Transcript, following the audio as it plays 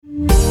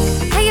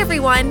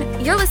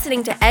everyone. You're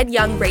listening to Ed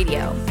Young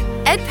Radio,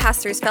 Ed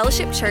Pastors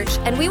Fellowship Church,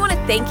 and we want to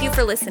thank you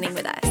for listening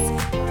with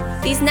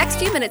us. These next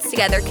few minutes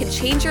together can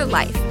change your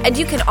life, and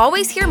you can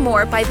always hear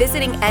more by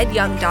visiting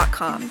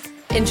edyoung.com.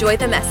 Enjoy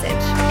the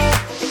message.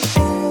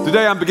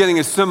 Today I'm beginning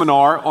a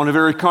seminar on a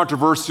very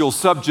controversial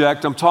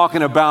subject. I'm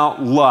talking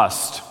about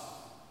lust.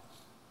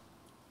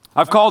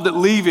 I've called it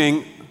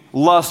Leaving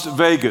Las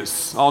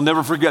Vegas. I'll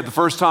never forget the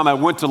first time I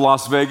went to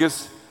Las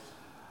Vegas.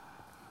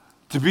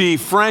 To be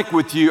frank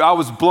with you, I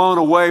was blown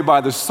away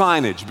by the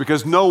signage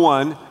because no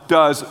one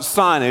does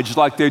signage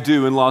like they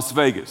do in Las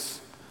Vegas.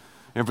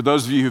 And for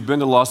those of you who've been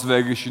to Las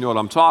Vegas, you know what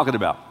I'm talking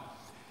about.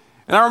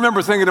 And I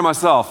remember thinking to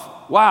myself,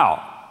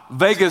 wow,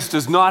 Vegas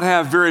does not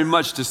have very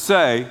much to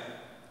say,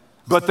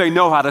 but they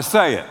know how to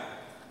say it.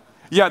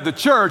 Yet the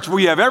church,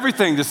 we have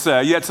everything to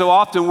say, yet so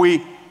often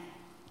we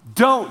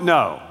don't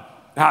know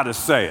how to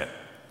say it.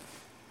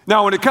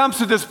 Now, when it comes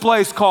to this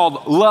place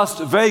called Las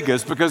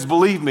Vegas, because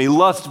believe me,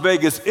 Las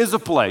Vegas is a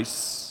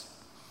place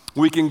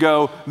we can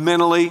go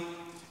mentally,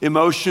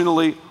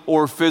 emotionally,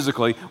 or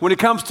physically. When it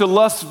comes to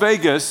Las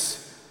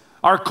Vegas,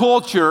 our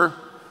culture,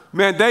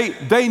 man,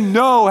 they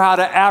know how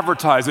to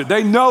advertise it.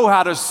 They know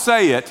how to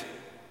say it.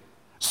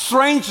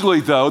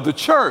 Strangely, though, the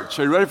church,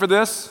 are you ready for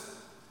this?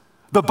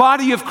 The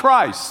body of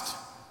Christ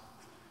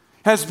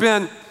has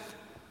been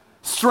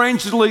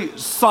strangely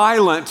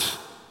silent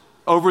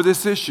over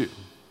this issue.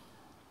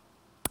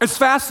 It's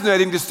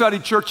fascinating to study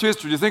church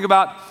history, to think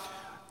about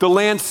the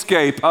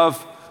landscape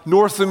of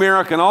North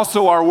America and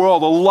also our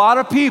world. A lot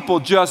of people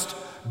just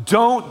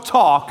don't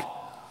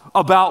talk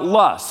about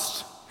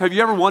lust. Have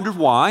you ever wondered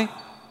why?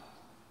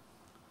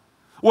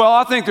 Well,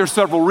 I think there's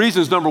several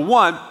reasons. Number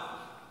one,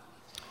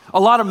 a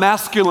lot of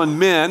masculine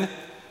men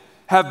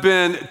have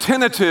been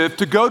tentative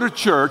to go to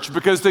church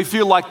because they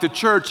feel like the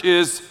church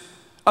is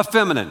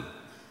effeminate.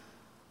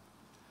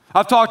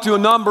 I've talked to a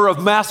number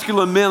of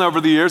masculine men over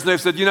the years, and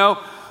they've said, you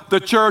know, the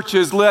church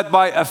is led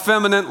by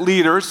effeminate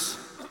leaders.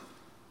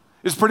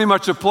 It's pretty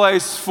much a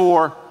place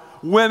for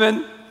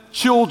women,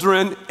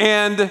 children,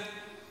 and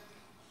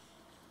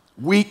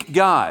weak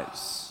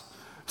guys.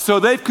 So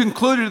they've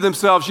concluded to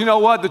themselves, you know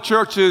what, the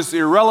church is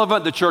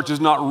irrelevant, the church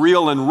is not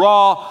real and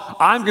raw,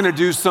 I'm going to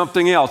do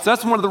something else.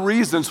 That's one of the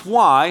reasons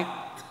why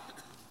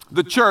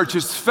the church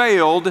has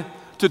failed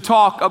to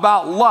talk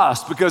about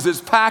lust, because it's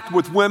packed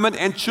with women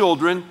and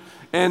children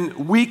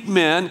and weak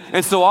men,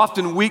 and so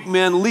often weak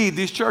men lead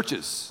these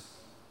churches.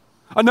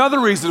 Another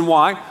reason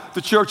why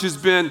the church has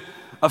been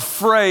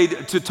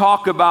afraid to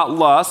talk about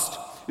lust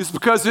is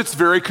because it's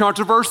very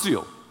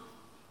controversial.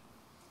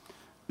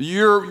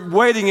 You're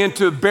wading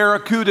into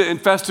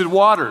barracuda-infested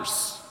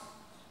waters.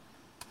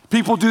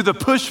 People do the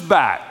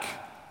pushback.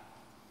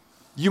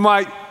 You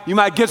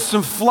might get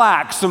some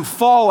flack, some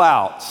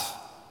fallout.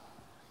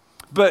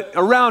 But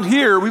around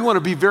here, we want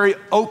to be very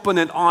open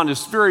and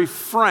honest, very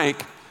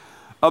frank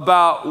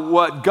about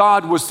what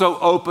God was so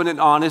open and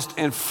honest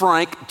and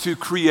frank to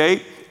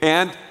create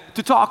and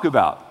to talk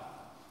about.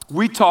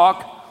 We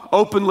talk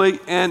openly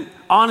and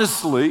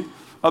honestly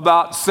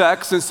about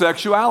sex and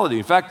sexuality.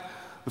 In fact,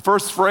 the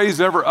first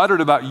phrase ever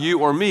uttered about you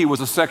or me was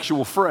a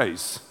sexual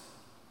phrase.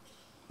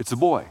 It's a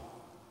boy.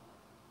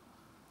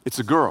 It's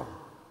a girl.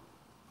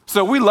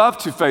 So we love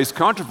to face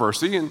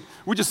controversy, and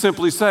we just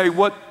simply say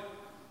what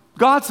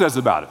God says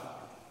about it.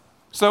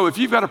 So if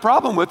you've got a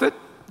problem with it,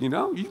 you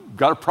know, you've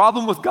got a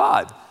problem with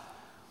God.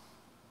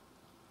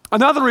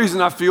 Another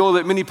reason I feel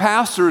that many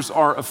pastors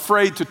are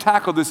afraid to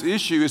tackle this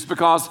issue is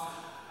because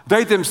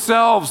they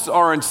themselves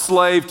are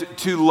enslaved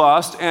to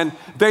lust, and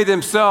they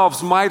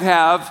themselves might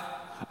have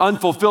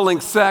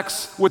unfulfilling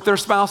sex with their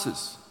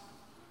spouses.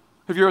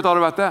 Have you ever thought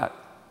about that?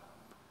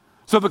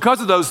 So because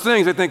of those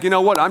things, they think, you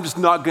know what, I'm just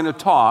not going to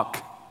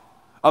talk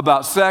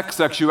about sex,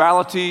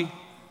 sexuality,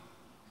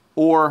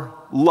 or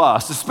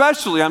lust.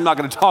 Especially, I'm not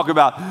going to talk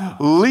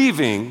about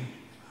leaving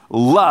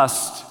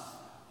Las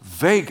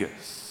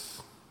Vegas.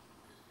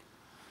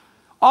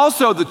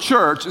 Also, the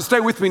church, and stay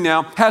with me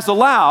now, has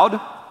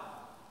allowed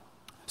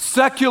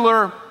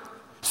secular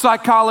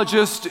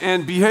psychologists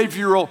and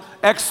behavioral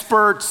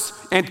experts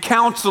and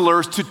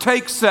counselors to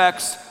take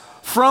sex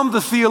from the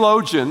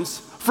theologians,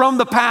 from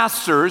the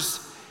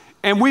pastors,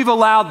 and we've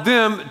allowed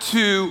them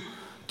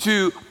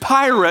to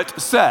pirate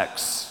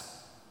sex.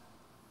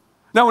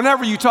 Now,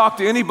 whenever you talk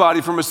to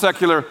anybody from a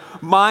secular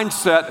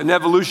mindset, an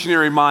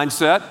evolutionary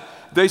mindset,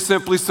 they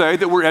simply say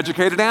that we're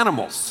educated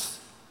animals.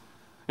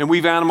 And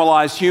we've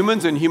animalized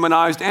humans and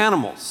humanized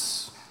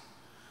animals.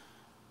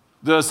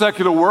 The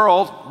secular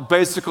world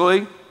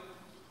basically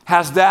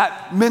has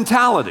that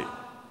mentality.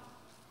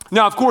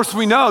 Now, of course,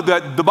 we know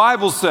that the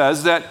Bible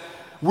says that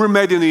we're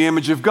made in the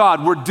image of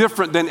God. We're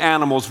different than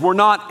animals. We're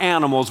not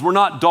animals. We're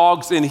not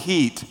dogs in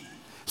heat,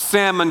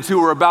 salmon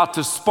who are about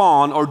to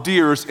spawn, or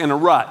deers in a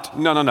rut.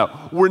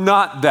 No. We're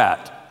not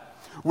that.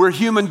 We're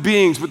human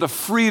beings with the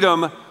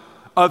freedom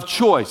of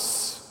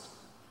choice.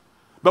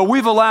 But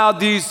we've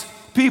allowed these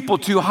people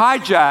to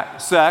hijack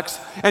sex,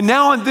 and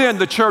now and then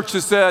the church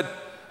has said,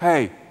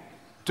 hey,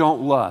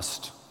 don't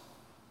lust.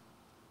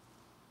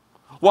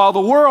 While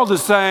the world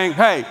is saying,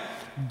 hey,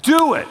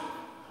 Do it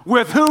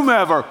with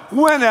whomever,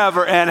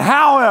 whenever, and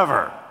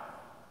however.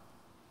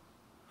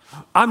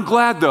 I'm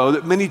glad, though,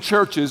 that many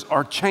churches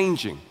are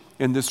changing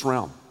in this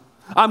realm.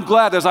 I'm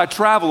glad as I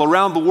travel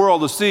around the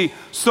world to see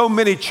so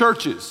many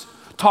churches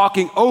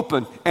talking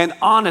open and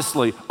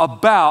honestly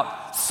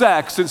about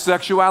sex and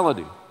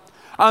sexuality.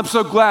 I'm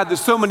so glad that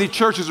so many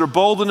churches are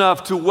bold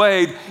enough to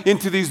wade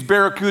into these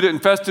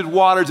barracuda-infested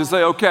waters and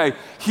say, okay,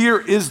 here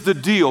is the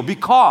deal.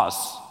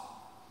 Because,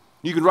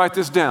 you can write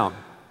this down,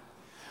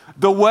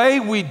 the way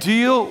we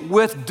deal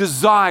with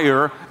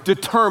desire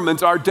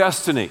determines our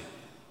destiny.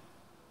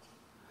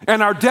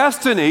 And our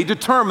destiny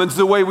determines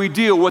the way we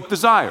deal with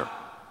desire.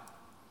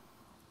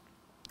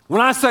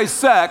 When I say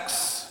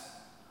sex,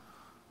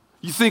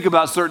 you think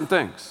about certain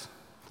things.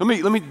 Let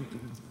me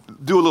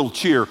do a little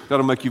cheer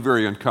that'll make you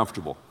very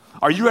uncomfortable.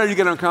 Are you ready to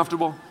get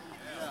uncomfortable?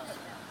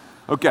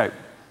 Okay.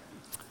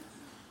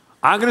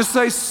 I'm going to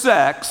say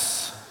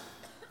sex,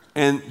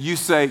 and you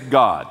say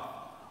God.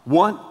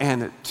 1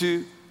 and a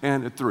 2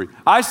 and a 3.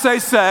 I say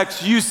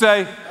sex, you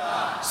say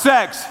God.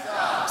 Sex.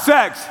 God.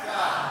 Sex.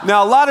 God.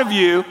 Now, a lot of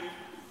you,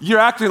 you're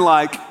acting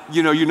like,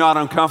 you're not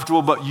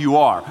uncomfortable, but you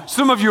are.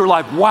 Some of you are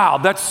like, wow,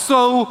 that's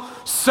so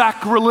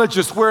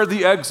sacrilegious. Where are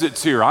the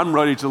exits here? I'm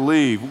ready to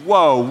leave.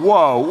 Whoa,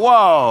 whoa,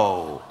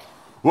 whoa,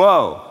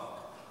 whoa.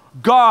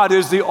 God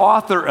is the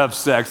author of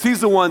sex. He's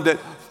the one that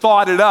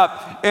thought it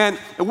up. And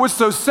what's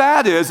so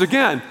sad is,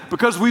 again,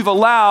 because we've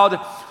allowed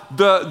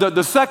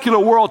the secular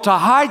world to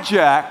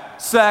hijack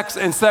sex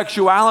and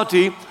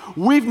sexuality,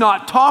 we've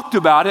not talked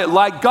about it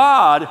like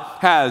God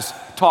has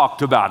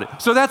talked about it.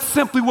 So that's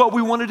simply what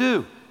we want to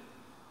do.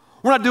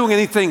 We're not doing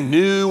anything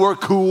new or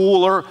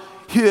cool or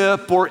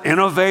hip or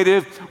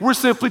innovative. We're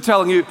simply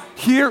telling you,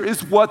 here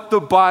is what the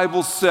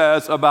Bible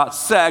says about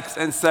sex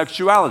and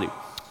sexuality.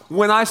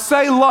 When I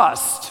say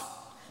lust,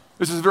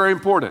 this is very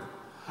important.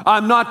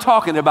 I'm not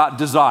talking about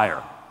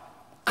desire.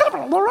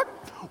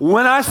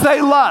 When I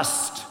say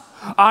lust,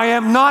 I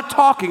am not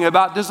talking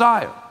about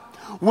desire.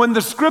 When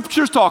the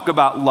scriptures talk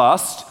about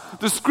lust,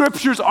 the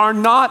scriptures are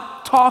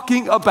not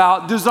talking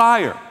about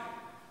desire.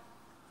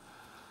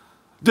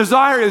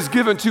 Desire is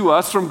given to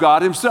us from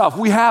God Himself.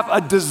 We have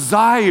a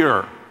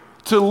desire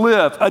to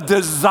live, a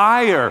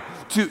desire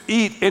to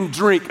eat and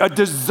drink, a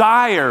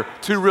desire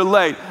to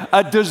relate,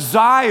 a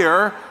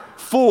desire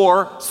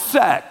for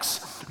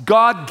sex.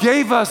 God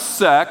gave us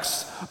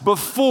sex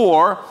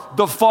before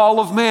the fall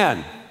of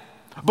man,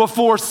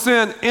 before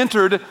sin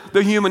entered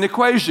the human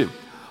equation.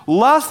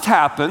 Lust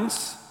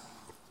happens,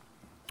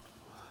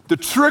 the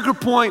trigger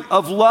point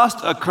of lust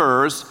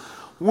occurs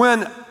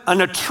when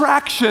an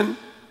attraction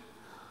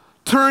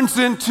turns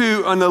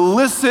into an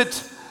illicit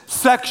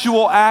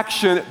sexual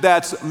action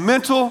that's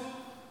mental,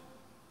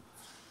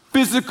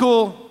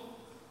 physical,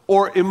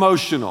 or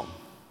emotional.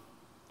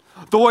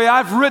 The way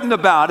I've written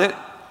about it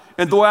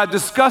and the way I've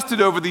discussed it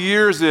over the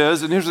years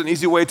is, and here's an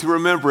easy way to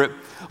remember it,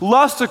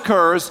 lust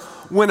occurs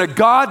when a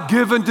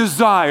God-given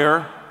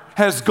desire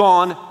has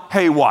gone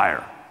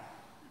haywire.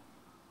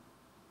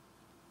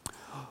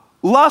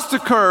 Lust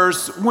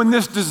occurs when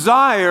this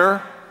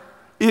desire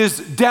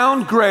is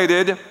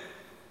downgraded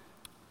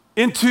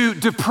into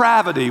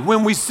depravity,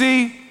 when we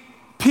see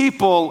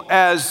people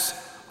as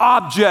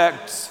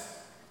objects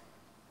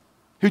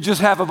who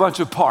just have a bunch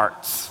of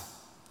parts.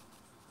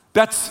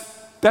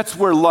 That's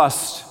where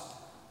lust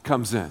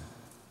comes in.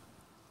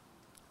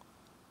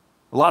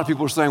 A lot of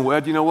people are saying, well,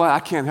 Ed, you know what? I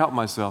can't help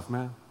myself,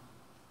 man.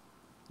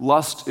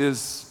 Lust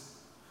is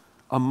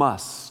a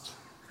must.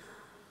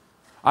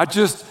 I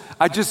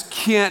just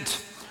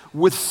can't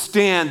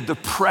withstand the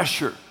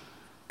pressure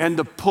and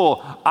the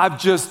pull. I've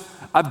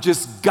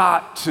just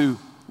got to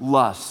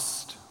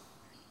lust.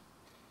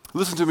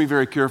 Listen to me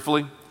very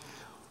carefully.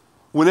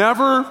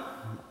 Whenever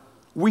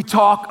we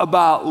talk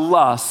about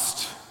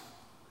lust,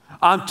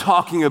 I'm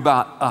talking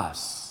about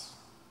us.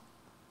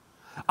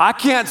 I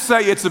can't say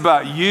it's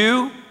about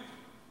you,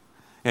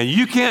 and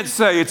you can't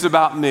say it's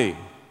about me.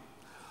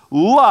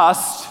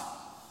 Lust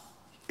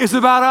is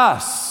about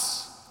us.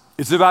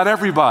 It's about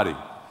everybody.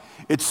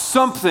 It's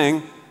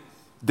something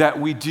that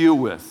we deal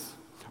with.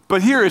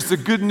 But here is the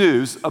good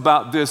news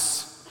about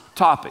this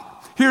topic.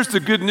 Here's the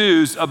good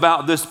news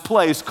about this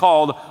place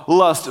called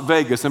Lust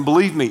Vegas. And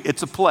believe me,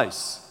 it's a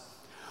place.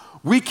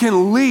 We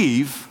can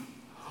leave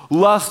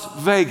Lust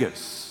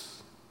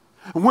Vegas.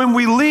 When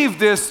we leave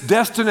this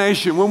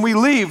destination, when we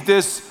leave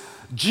this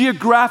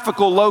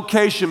geographical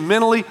location,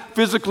 mentally,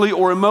 physically,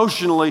 or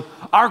emotionally,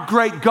 our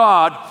great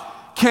God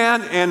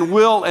can and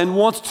will and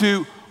wants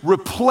to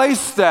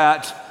replace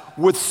that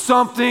with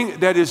something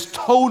that is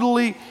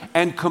totally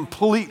and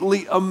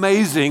completely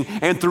amazing.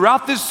 And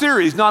throughout this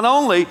series, not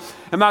only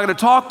am I going to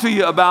talk to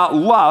you about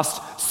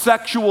lust,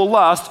 sexual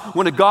lust,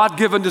 when a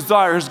God-given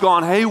desire has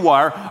gone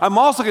haywire, I'm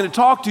also going to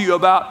talk to you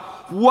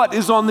about what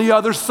is on the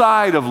other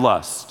side of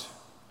lust.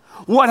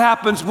 What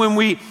happens when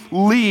we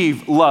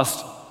leave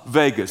Lust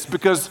Vegas?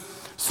 Because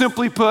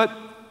simply put,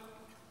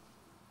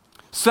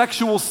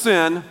 sexual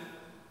sin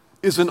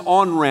is an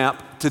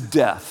on-ramp to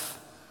death.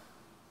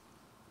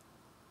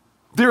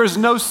 There is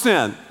no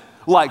sin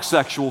like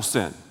sexual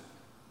sin.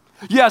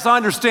 Yes, I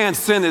understand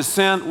sin is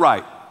sin,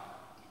 right.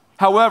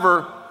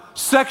 However,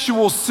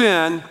 sexual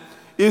sin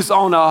is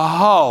on a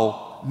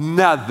whole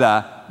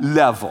nother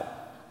level.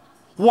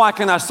 Why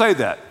can I say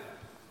that?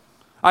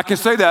 I can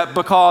say that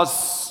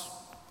because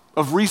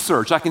of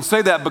research. I can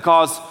say that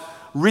because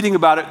reading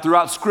about it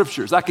throughout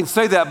scriptures. I can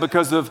say that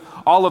because of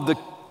all of the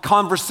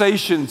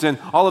conversations and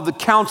all of the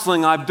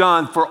counseling I've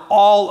done for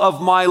all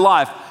of my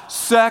life.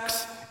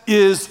 Sex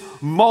is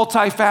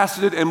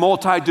multifaceted and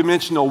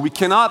multidimensional. We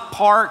cannot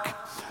park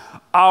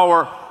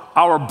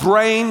our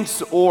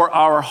brains or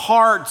our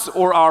hearts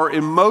or our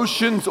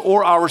emotions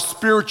or our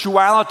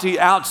spirituality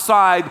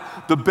outside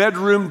the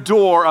bedroom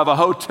door of a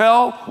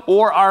hotel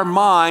or our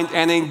mind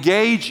and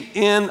engage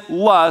in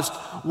lust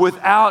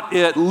without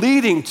it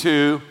leading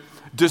to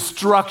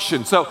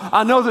destruction. So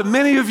I know that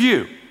many of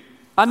you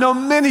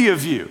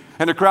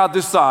in a crowd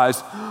this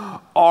size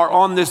are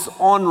on this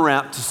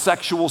on-ramp to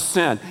sexual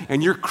sin,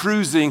 and you're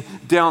cruising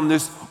down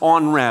this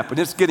on-ramp, and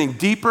it's getting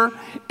deeper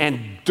and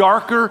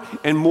darker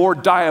and more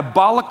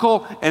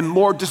diabolical and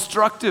more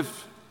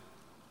destructive.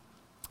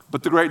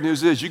 But the great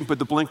news is you can put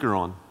the blinker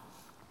on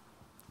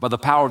by the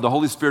power of the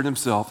Holy Spirit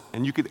himself,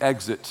 and you can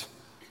exit.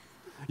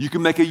 You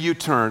can make a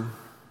U-turn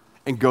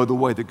and go the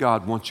way that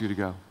God wants you to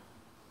go.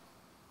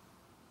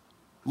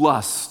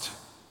 Lust.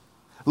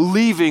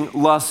 Leaving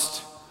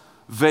Las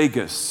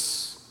Vegas.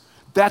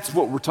 That's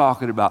what we're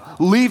talking about.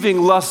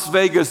 Leaving Las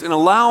Vegas and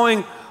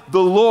allowing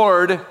the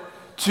Lord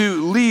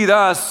to lead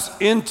us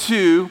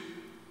into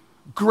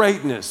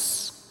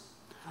greatness.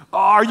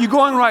 Are you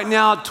going right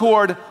now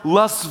toward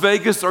Las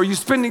Vegas? Are you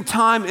spending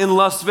time in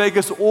Las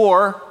Vegas,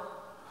 or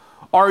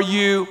are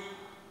you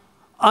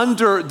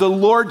under the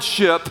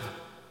lordship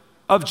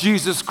of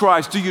Jesus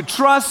Christ? Do you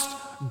trust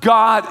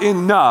God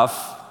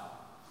enough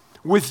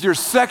with your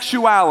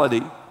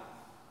sexuality,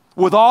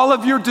 with all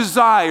of your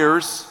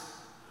desires,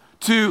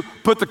 to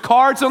put the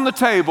cards on the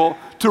table,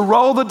 to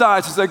roll the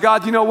dice and say,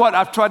 God, you know what?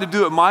 I've tried to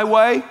do it my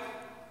way,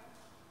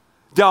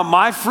 down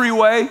my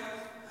freeway.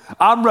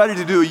 I'm ready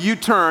to do a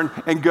U-turn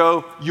and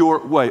go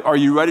your way. Are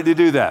you ready to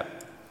do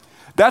that?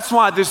 That's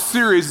why this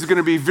series is going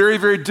to be very,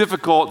 very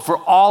difficult for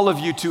all of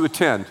you to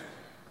attend.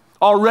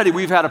 Already,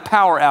 we've had a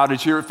power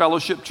outage here at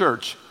Fellowship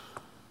Church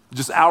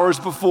just hours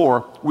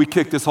before we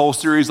kicked this whole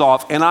series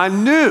off. And I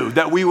knew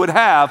that we would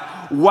have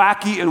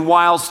wacky and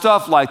wild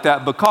stuff like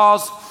that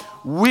because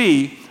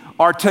we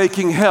are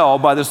taking hell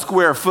by the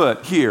square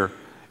foot here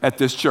at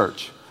this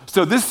church.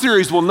 So this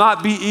series will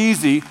not be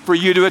easy for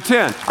you to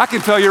attend. I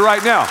can tell you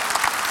right now.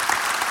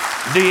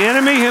 The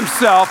enemy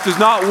himself does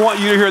not want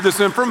you to hear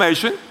this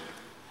information,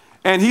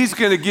 and he's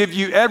going to give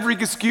you every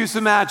excuse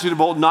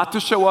imaginable not to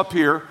show up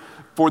here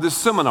for this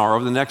seminar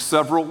over the next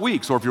several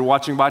weeks, or if you're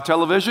watching by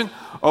television,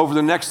 over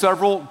the next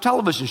several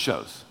television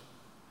shows.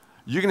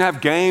 You can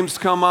have games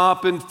come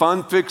up and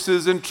fun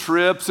fixes and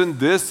trips and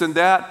this and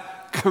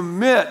that.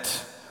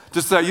 Commit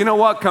to say, you know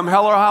what, come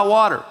hell or high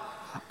water,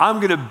 I'm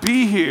going to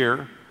be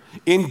here,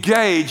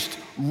 engaged,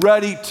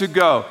 ready to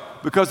go.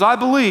 Because I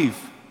believe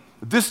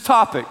this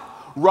topic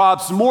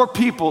robs more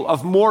people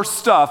of more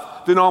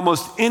stuff than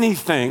almost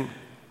anything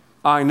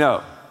I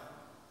know.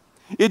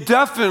 It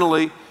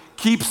definitely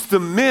keeps the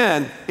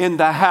men in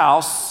the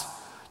house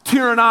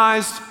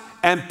tyrannized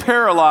and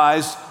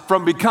paralyzed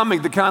from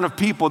becoming the kind of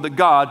people that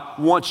God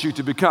wants you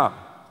to become.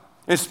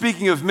 And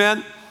speaking of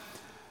men,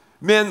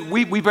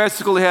 we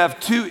basically have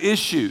two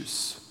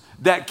issues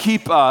that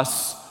keep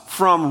us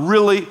from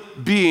really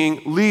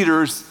being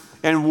leaders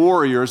and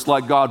warriors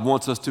like God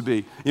wants us to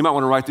be. You might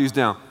want to write these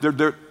down.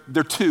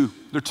 They're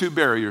two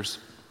barriers.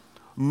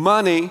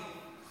 Money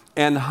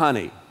and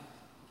honey.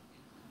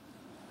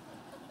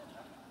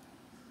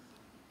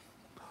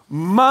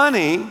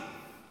 Money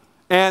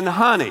and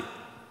honey.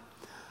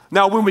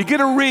 Now, when we get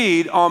a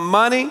read on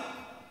money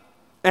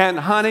and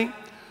honey,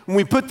 when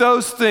we put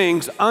those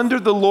things under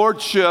the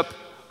lordship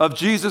of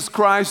Jesus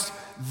Christ,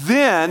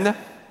 then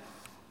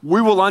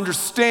we will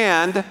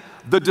understand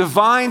the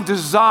divine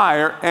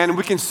desire, and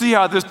we can see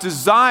how this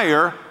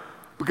desire,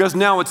 because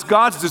now it's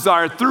God's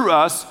desire through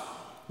us,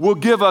 will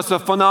give us a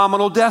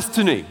phenomenal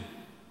destiny.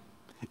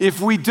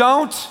 If we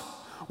don't,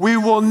 we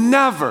will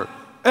never,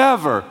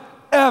 ever,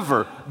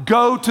 ever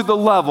go to the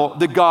level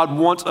that God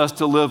wants us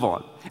to live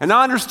on. And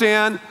I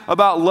understand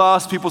about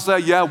lust. People say,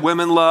 yeah,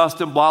 women lust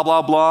and blah,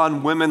 blah, blah,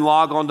 and women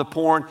log on to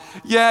porn.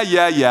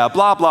 Yeah,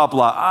 blah, blah,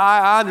 blah.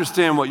 I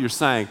understand what you're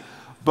saying.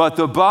 But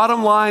the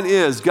bottom line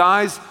is,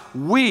 guys,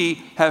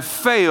 we have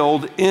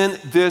failed in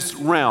this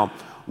realm.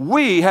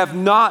 We have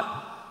not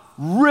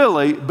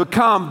really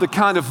become the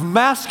kind of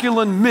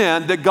masculine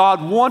men that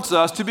God wants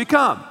us to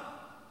become.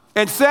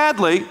 And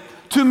sadly,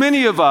 too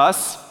many of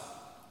us,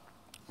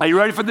 are you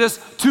ready for this?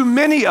 Too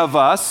many of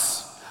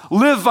us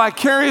live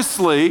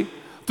vicariously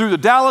through the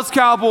Dallas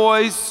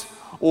Cowboys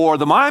or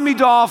the Miami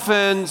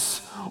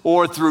Dolphins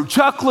or through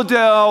Chuck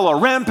Liddell or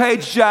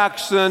Rampage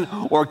Jackson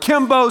or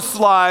Kimbo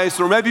Slice,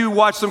 or maybe we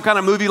watch some kind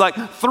of movie like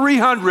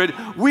 300.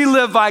 We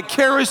live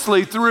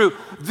vicariously through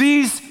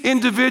these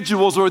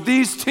individuals or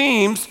these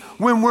teams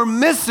when we're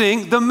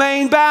missing the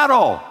main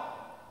battle.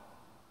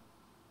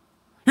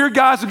 Here,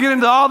 guys will get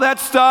into all that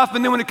stuff,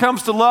 and then when it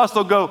comes to lust,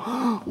 they'll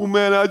go, well,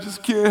 man, I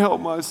just can't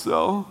help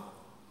myself.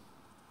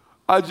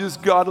 I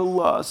just gotta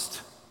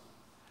lust.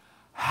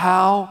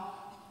 How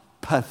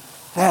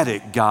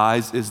pathetic,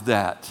 guys, is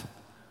that?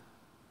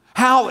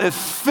 How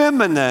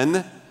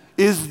effeminate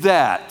is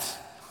that?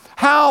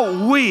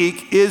 How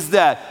weak is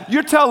that?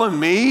 You're telling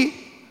me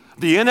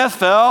the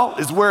NFL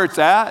is where it's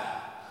at?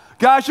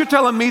 Guys, you're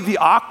telling me the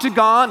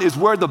octagon is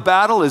where the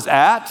battle is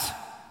at?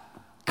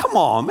 Come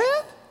on,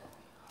 man.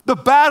 The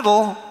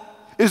battle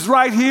is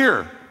right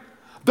here.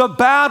 The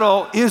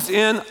battle is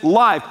in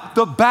life.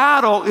 The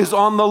battle is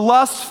on the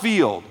lust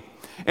field.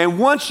 And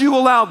once you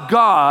allow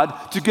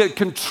God to get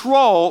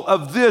control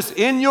of this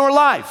in your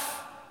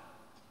life,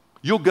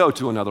 you'll go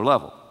to another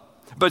level.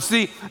 But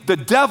see, the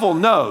devil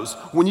knows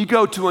when you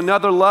go to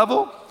another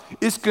level,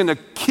 it's going to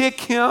kick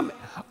him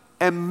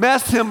and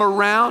mess him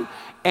around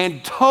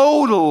and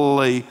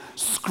totally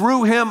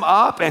screw him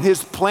up and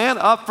his plan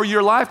up for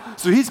your life.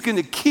 So he's going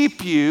to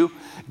keep you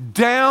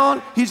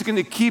down. He's going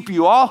to keep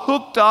you all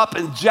hooked up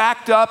and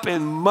jacked up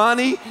in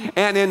money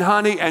and in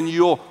honey, and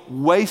you'll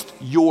waste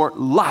your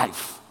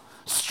life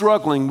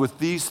struggling with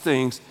these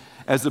things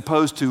as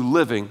opposed to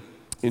living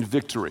in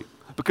victory.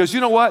 Because you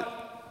know what?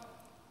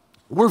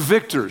 We're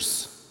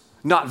victors,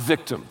 not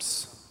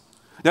victims.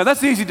 Now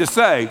that's easy to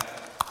say.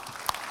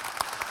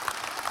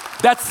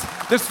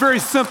 That's very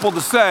simple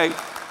to say,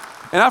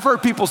 and I've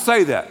heard people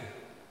say that.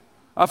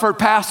 I've heard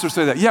pastors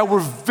say that. Yeah, we're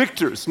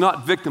victors,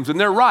 not victims, and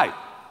they're right.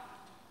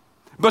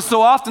 But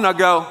so often I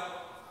go,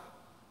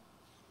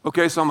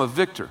 okay, so I'm a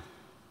victor.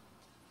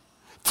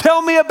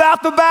 Tell me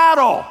about the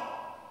battle,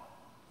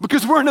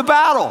 because we're in a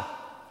battle.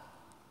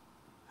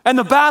 And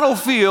the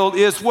battlefield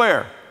is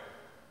where?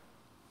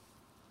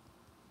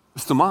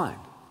 It's the mind.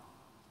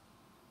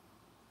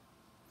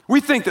 We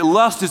think that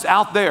lust is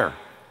out there.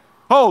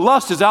 Oh,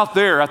 lust is out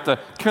there at the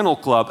kennel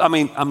club. I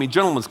mean,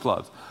 gentlemen's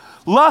clubs.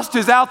 Lust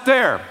is out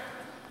there.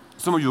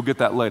 Some of you will get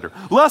that later.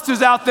 Lust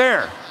is out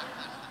there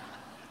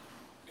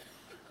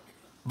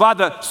by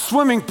the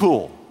swimming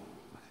pool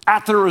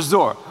at the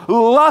resort.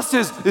 Lust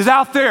is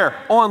out there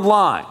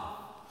online.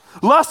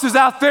 Lust is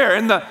out there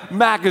in the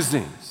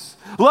magazines.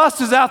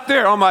 Lust is out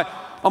there on my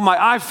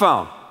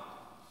iPhone.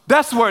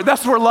 That's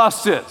where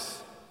lust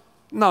is.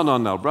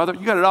 No, brother.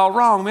 You got it all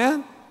wrong,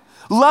 man.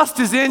 Lust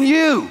is in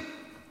you.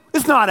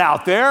 It's not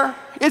out there.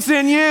 It's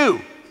in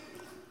you.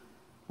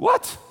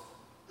 What?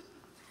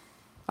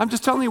 I'm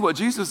just telling you what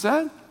Jesus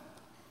said.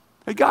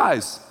 Hey,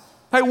 guys.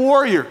 Hey,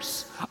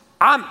 warriors.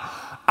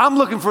 I'm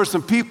looking for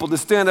some people to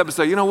stand up and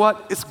say, you know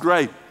what? It's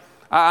great.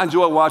 I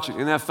enjoy watching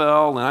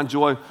NFL, and I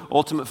enjoy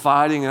Ultimate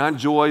Fighting, and I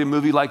enjoy a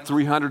movie like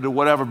 300 or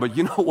whatever, but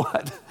you know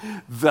what?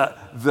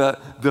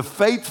 The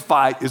faith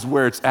fight is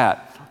where it's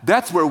at.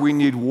 That's where we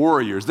need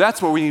warriors.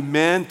 That's where we need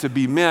men to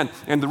be men.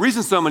 And the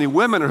reason so many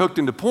women are hooked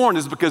into porn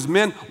is because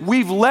men,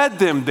 we've led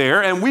them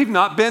there, and we've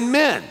not been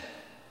men.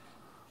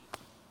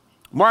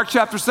 Mark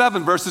chapter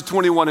 7, verses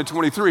 21 and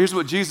 23, here's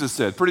what Jesus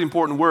said, pretty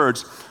important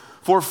words.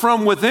 For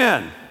from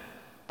within,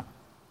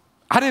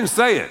 I didn't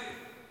say it.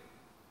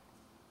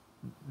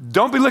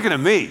 Don't be looking at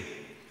me.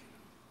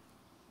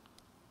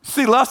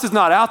 See, lust is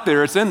not out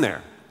there, it's in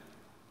there.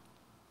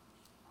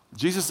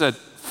 Jesus said,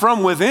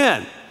 from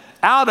within,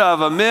 out of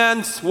a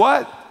man's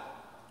what?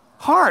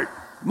 Heart,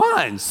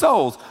 mind,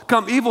 souls,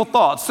 come evil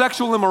thoughts,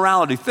 sexual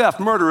immorality, theft,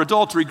 murder,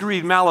 adultery,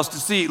 greed, malice,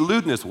 deceit,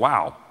 lewdness,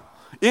 wow.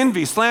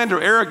 Envy,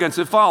 slander, arrogance,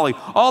 and folly.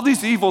 All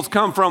these evils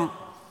come from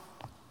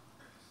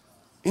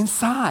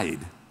inside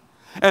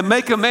and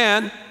make a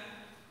man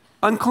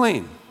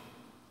unclean.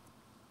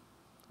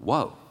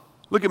 Whoa.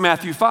 Look at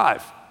Matthew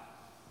 5,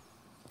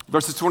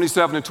 verses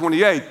 27 and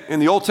 28. In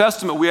the Old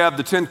Testament, we have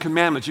the 10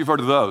 Commandments. You've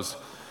heard of those.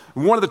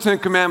 And one of the 10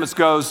 Commandments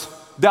goes,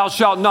 thou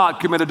shalt not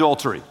commit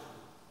adultery.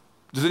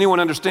 Does anyone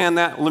understand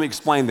that? Let me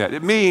explain that.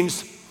 It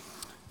means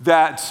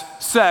that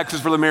sex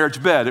is for the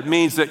marriage bed. It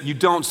means that you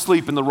don't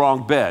sleep in the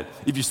wrong bed.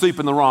 If you sleep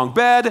in the wrong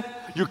bed,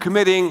 you're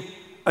committing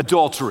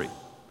adultery.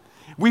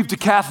 We've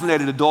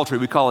decaffeinated adultery.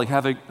 We call it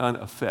having an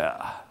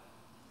affair.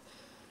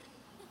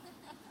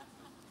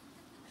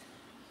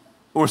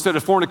 Or instead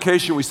of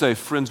fornication, we say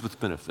friends with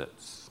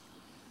benefits.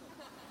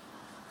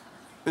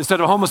 Instead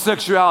of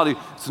homosexuality,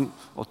 it's an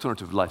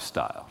alternative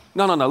lifestyle.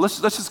 No. Let's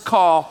just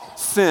call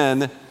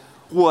sin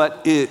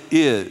what it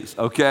is,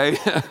 okay?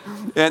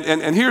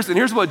 and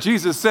here's what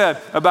Jesus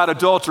said about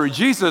adultery.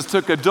 Jesus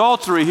took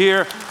adultery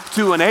here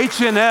to an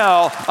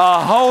H&L,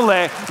 a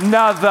wholly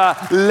another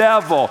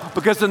level.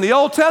 Because in the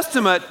Old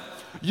Testament,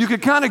 you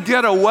could kind of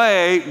get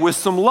away with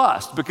some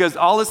lust, because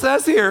all it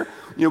says here,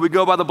 we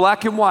go by the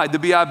black and white, the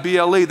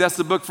Bible, that's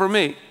the book for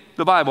me,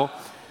 the Bible.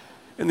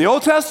 In the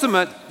Old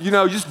Testament,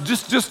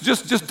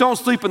 just don't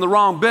sleep in the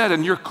wrong bed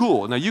and you're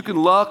cool. Now you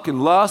can look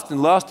and lust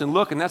and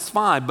look, and that's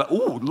fine. But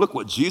look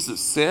what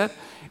Jesus said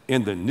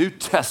in the New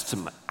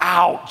Testament.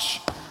 Ouch.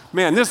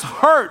 Man, this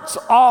hurts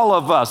all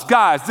of us.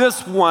 Guys,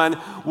 this one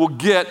will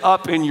get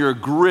up in your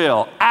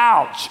grill.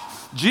 Ouch.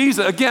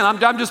 Jesus, again,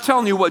 I'm just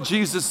telling you what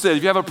Jesus said.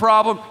 If you have a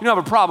problem, you don't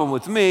have a problem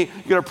with me,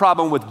 you got a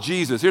problem with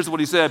Jesus. Here's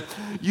what he said.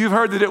 You've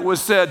heard that it was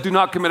said, do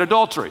not commit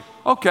adultery.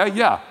 Okay,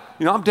 yeah,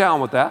 I'm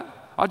down with that.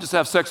 I'll just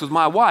have sex with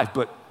my wife,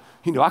 but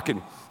I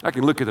can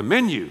look at the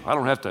menu. I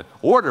don't have to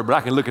order, but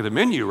I can look at the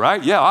menu,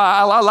 right? Yeah,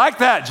 I like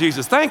that,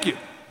 Jesus, thank you.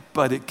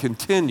 But it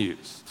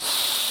continues.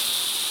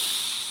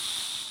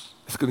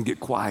 It's gonna get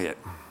quiet.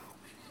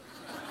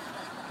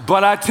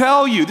 But I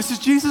tell you, this is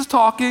Jesus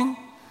talking,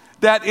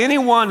 that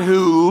anyone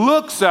who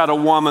looks at a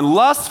woman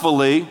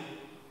lustfully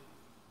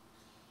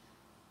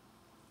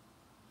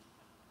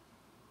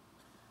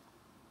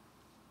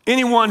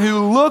anyone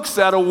who looks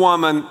at a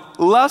woman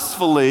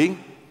lustfully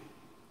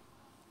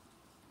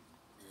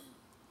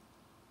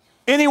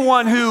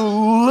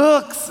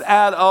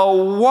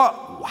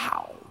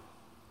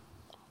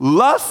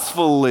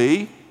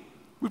lustfully,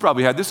 we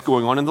probably had this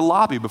going on in the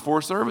lobby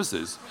before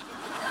services.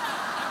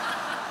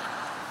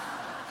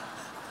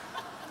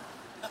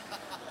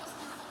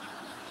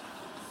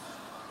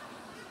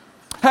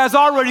 Has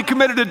already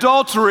committed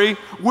adultery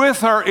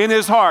with her in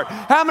his heart.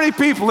 How many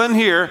people in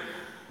here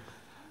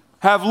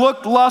have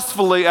looked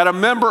lustfully at a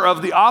member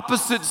of the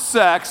opposite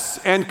sex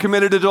and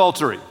committed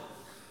adultery?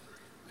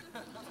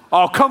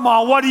 Oh, come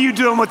on, what are you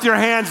doing with your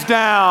hands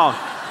down?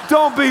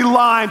 Don't be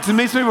lying to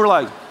me. Some people are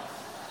like,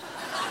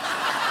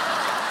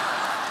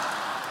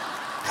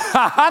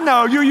 I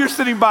know, you're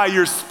sitting by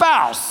your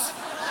spouse.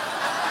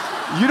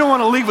 You don't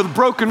want to leave with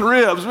broken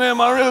ribs. Man,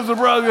 my ribs are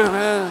broken,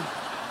 man.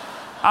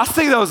 I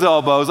see those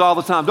elbows all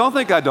the time. Don't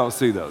think I don't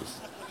see those.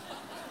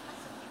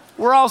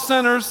 We're all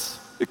sinners.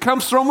 It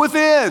comes from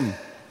within.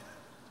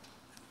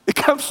 It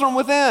comes from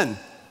within.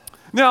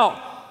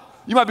 Now,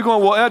 you might be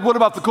going, well, Ed, what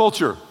about the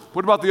culture?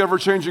 What about the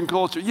ever-changing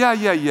culture? Yeah.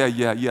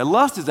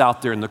 Lust is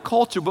out there in the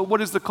culture, but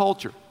what is the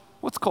culture?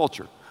 What's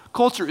culture?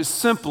 Culture is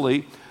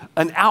simply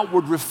an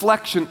outward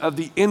reflection of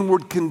the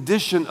inward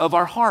condition of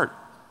our heart.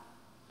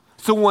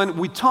 So when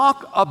we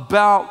talk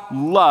about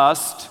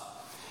lust,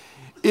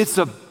 it's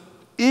an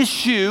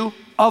issue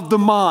of the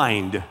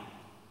mind.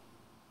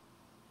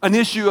 An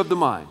issue of the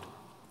mind.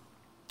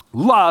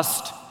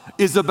 Lust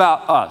is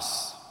about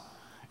us.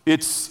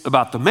 It's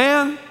about the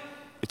man,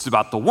 it's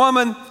about the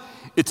woman,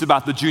 it's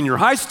about the junior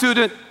high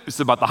student, it's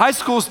about the high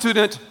school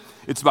student,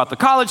 it's about the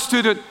college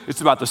student,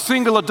 it's about the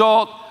single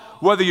adult.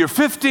 Whether you're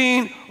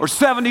 15 or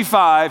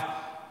 75,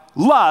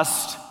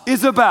 lust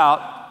is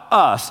about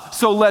us.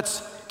 So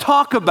let's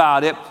talk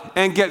about it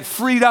and get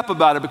freed up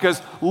about it, because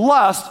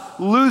lust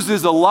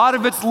loses a lot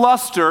of its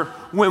luster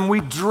when we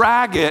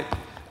drag it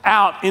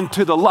out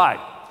into the light.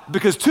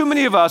 Because too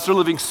many of us are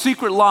living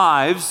secret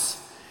lives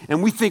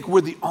and we think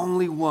we're the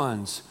only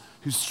ones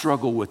who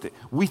struggle with it.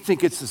 We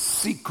think it's a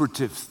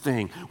secretive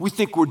thing. We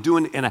think we're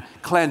doing it in a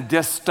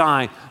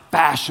clandestine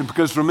fashion,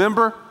 because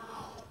remember,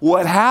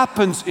 what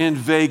happens in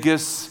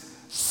Vegas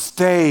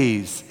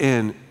stays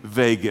in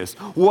Vegas.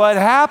 What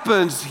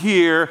happens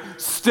here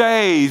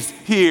stays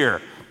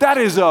here. That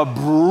is a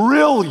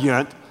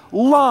brilliant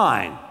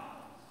line.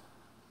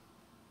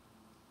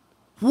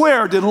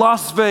 Where did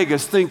Las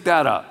Vegas think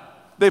that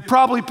up? They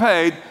probably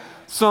paid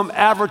some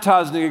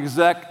advertising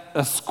exec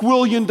 $1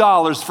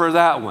 squillion for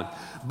that one.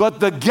 But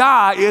the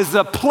guy is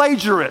a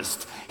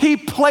plagiarist. He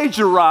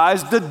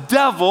plagiarized the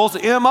devil's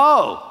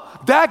MO.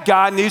 That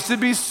guy needs to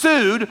be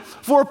sued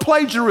for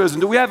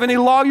plagiarism. Do we have any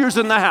lawyers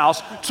in the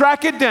house?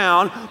 Track it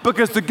down,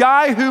 because the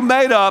guy who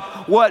made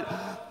up what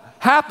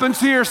happens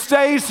here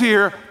stays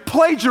here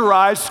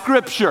plagiarized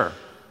scripture.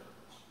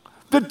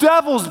 The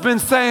devil's been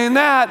saying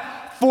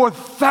that for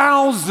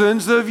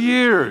thousands of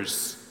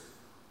years.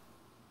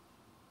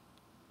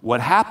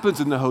 What happens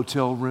in the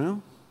hotel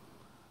room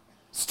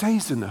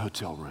stays in the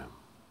hotel room.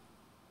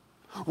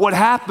 What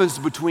happens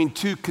between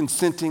two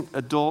consenting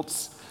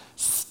adults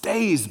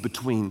stays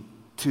between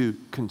two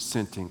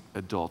consenting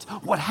adults.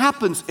 What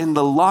happens in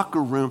the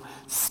locker room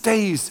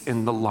stays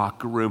in the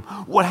locker room.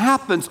 What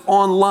happens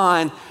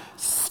online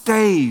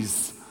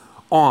stays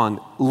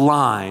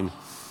online.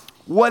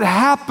 What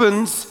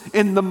happens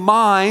in the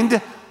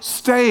mind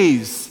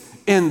stays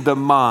in the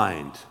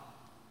mind.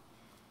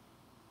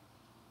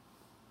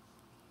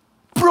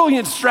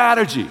 Brilliant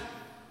strategy.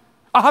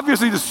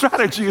 Obviously, the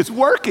strategy is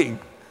working.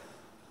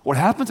 What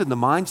happens in the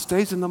mind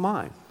stays in the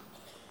mind.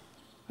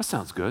 That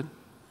sounds good.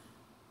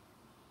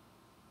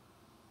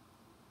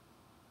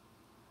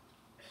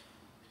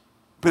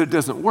 But it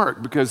doesn't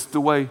work, because the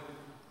way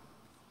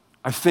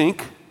I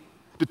think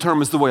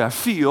determines the way I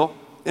feel,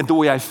 and the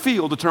way I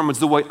feel determines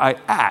the way I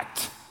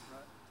act.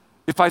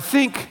 If I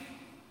think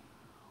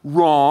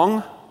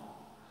wrong,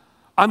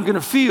 I'm going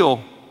to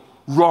feel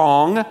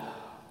wrong,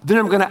 then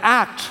I'm going to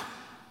act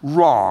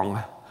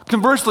wrong.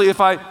 Conversely,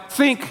 if I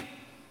think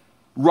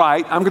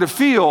right, I'm going to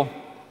feel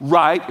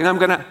right, and I'm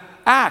going to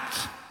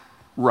act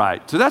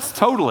right. So that's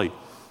totally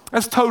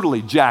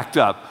jacked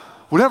up.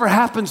 Whatever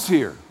happens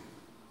here,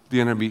 the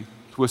enemy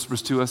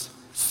whispers to us,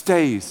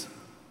 stays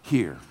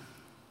here.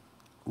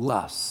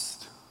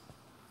 Lust.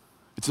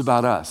 It's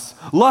about us.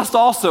 Lust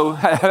also,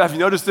 have you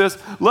noticed this?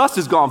 Lust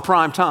has gone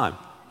prime time.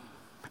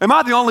 Am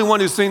I the only one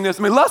who's seen this?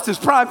 I mean, lust is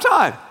prime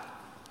time.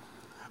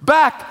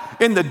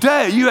 Back in the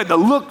day, you had to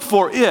look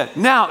for it.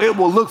 Now it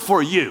will look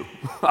for you.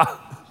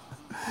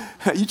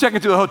 You check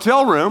into a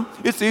hotel room,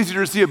 it's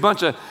easier to see a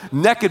bunch of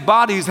naked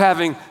bodies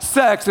having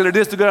sex than it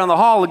is to go down the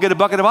hall and get a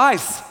bucket of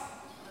ice.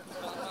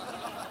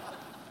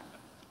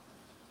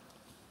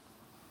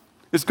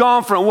 It's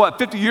gone from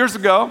 50 years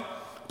ago,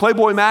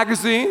 Playboy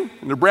magazine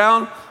in a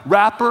brown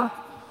wrapper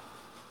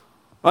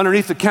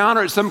underneath the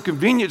counter at some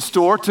convenience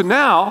store, to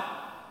now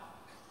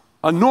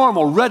a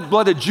normal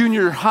red-blooded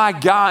junior high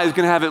guy is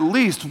going to have at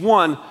least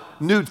one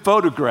nude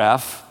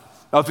photograph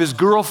of his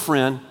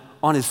girlfriend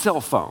on his cell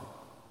phone.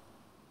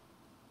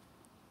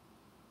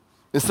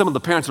 And some of the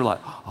parents are like,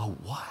 oh,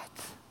 what?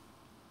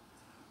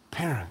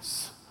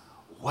 Parents,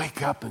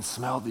 wake up and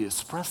smell the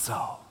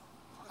espresso.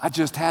 I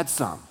just had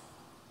some.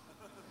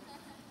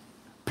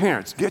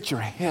 Parents, get your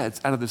heads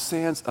out of the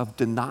sands of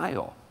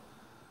denial.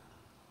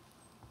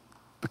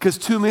 Because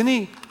too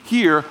many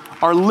here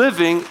are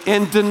living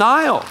in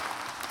denial.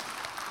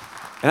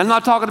 And I'm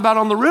not talking about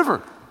on the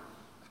river.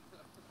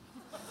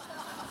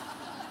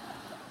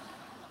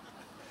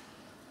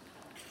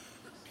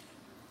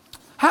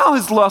 How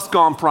has lust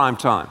gone prime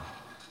time?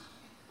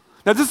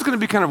 Now, this is going to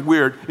be kind of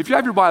weird. If you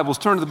have your Bibles,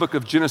 turn to the book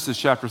of Genesis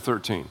chapter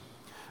 13.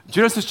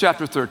 Genesis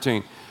chapter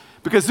 13.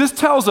 Because this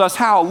tells us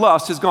how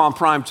lust has gone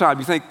prime time.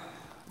 You think,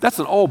 that's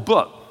an old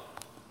book.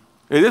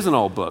 It is an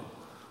old book.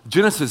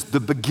 Genesis, the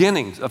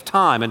beginnings of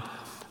time. And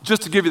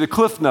just to give you the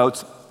cliff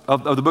notes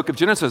of the book of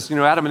Genesis,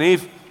 Adam and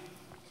Eve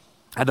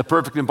had the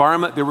perfect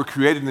environment. They were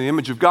created in the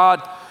image of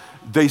God.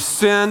 They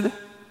sinned.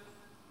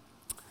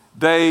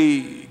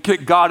 They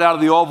kicked God out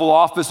of the Oval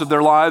Office of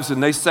their lives,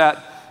 and they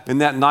sat in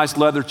that nice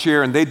leather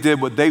chair, and they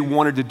did what they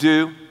wanted to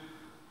do.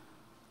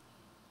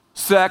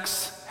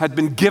 Sex had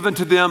been given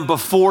to them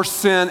before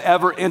sin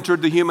ever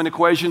entered the human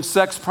equation.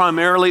 Sex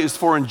primarily is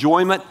for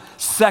enjoyment,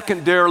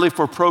 secondarily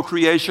for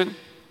procreation.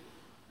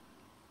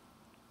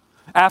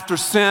 After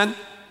sin,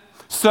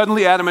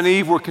 suddenly Adam and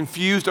Eve were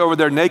confused over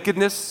their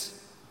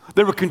nakedness.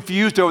 They were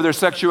confused over their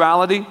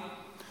sexuality.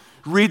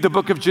 Read the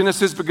book of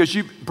Genesis, because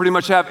you pretty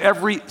much have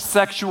every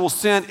sexual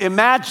sin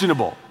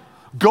imaginable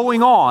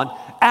going on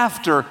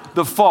after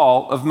the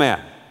fall of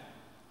man.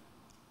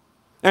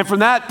 And from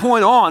that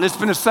point on, it's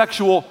been a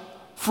sexual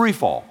free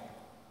fall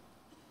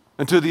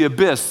into the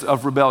abyss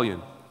of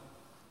rebellion.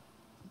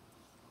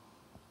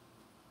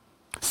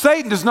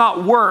 Satan does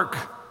not work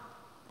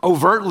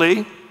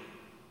overtly.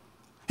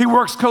 He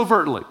works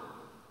covertly.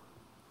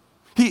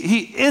 He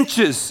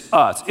inches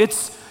us.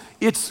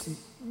 It's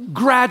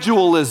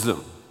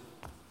gradualism.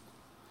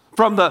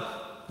 From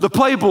the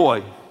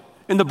Playboy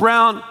in the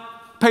brown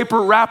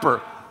paper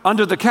wrapper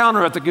under the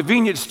counter at the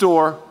convenience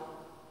store,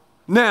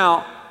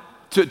 now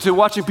to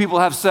watching people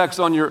have sex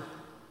on your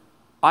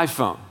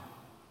iPhone.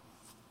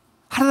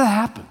 How did that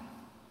happen?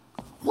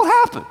 What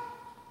happened?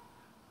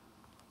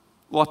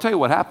 Well, I'll tell you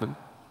what happened.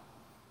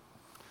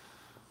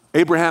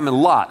 Abraham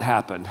and Lot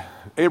happened.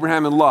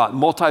 Abraham and Lot,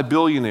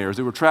 multi-billionaires,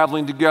 they were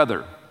traveling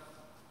together.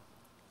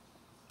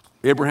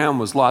 Abraham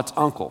was Lot's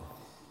uncle.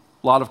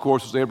 Lot, of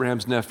course, was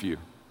Abraham's nephew.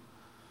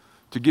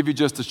 To give you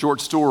just a short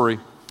story,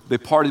 they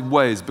parted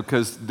ways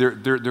because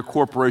their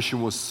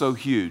corporation was so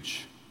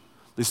huge.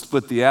 They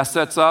split the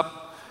assets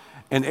up,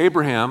 and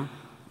Abraham,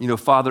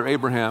 Father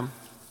Abraham,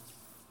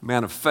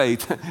 man of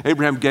faith,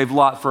 Abraham gave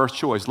Lot first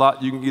choice.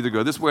 Lot, you can either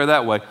go this way or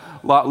that way.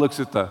 Lot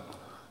looks at the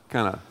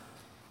kind of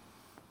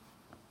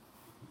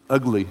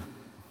ugly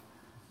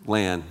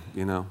land,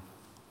 Doesn't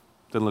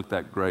look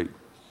that great.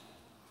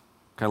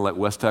 Kind of like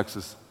West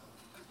Texas.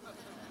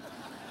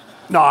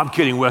 No, I'm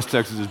kidding. West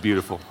Texas is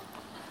beautiful.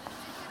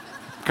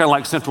 Kind of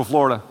like Central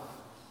Florida.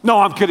 No,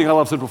 I'm kidding. I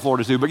love Central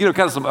Florida too. But, kind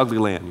of some ugly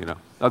land,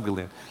 ugly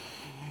land.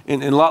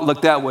 And Lot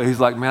looked that way. He's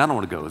like, man, I don't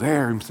want to go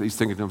there. He's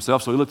thinking to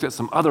himself. So he looked at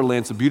some other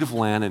land, some beautiful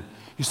land, and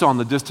he saw in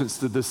the distance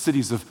the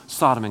cities of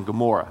Sodom and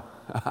Gomorrah.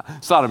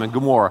 Sodom and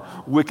Gomorrah,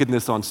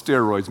 wickedness on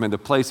steroids, man. The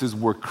places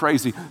were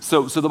crazy.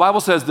 So the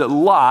Bible says that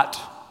Lot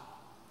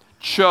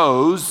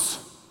chose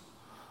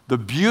the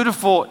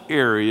beautiful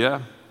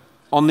area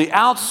on the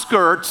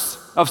outskirts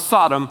of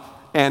Sodom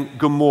and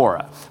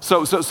Gomorrah.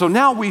 So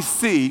now we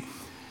see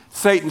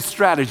Satan's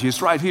strategy.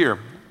 It's right here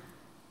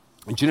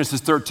in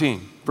Genesis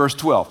 13, verse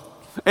 12.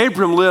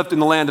 Abram lived in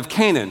the land of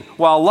Canaan,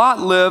 while Lot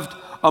lived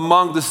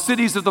among the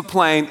cities of the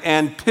plain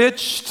and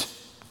pitched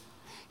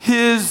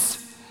his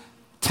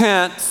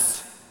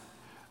tents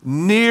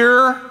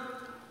near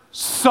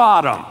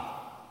Sodom.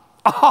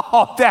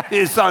 Oh, that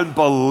is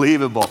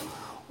unbelievable.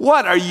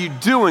 What are you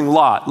doing,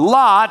 Lot?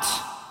 Lot,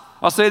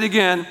 I'll say it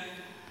again,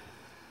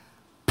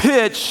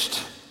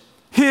 pitched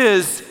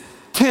his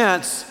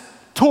tents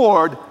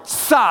toward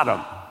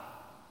Sodom.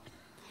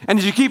 And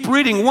as you keep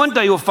reading, one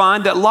day you'll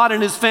find that Lot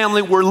and his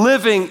family were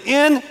living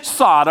in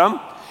Sodom,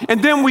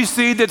 and then we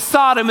see that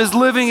Sodom is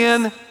living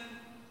in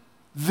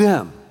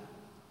them.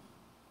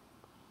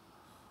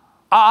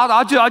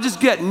 I'll just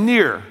get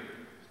near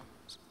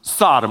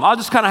Sodom. I'll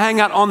just kind of hang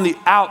out on the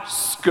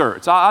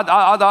outskirts.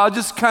 I'll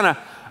just kind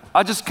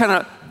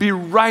of be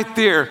right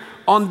there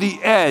on the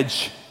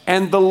edge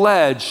and the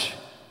ledge.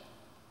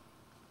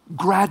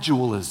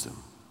 Gradualism.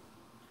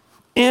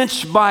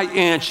 inch by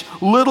inch,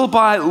 little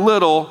by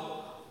little,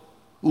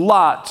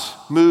 Lot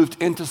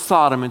moved into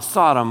Sodom, and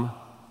Sodom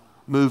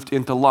moved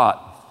into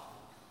Lot.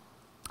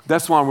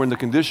 That's why we're in the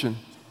condition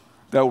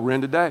that we're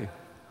in today.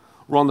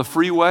 We're on the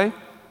freeway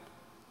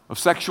of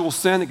sexual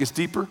sin. It gets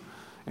deeper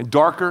and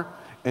darker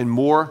and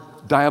more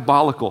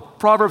diabolical.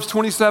 Proverbs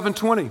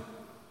 27:20.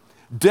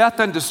 Death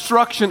and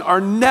destruction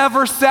are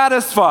never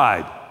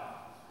satisfied,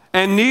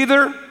 and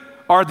neither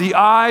are the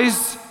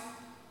eyes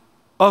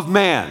of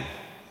man.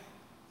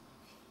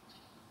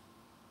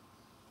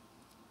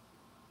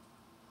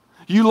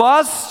 You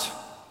lust,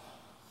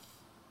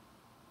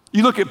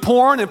 you look at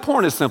porn, and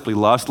porn is simply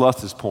lust.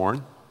 Lust is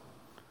porn.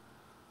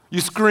 You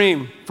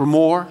scream for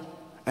more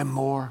and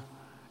more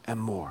and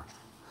more.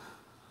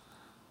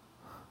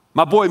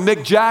 My boy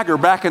Mick Jagger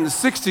back in the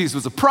 60s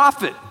was a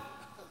prophet.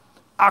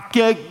 I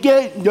can't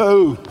get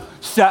no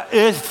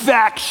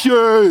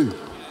satisfaction.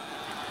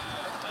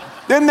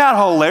 Isn't that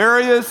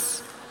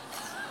hilarious?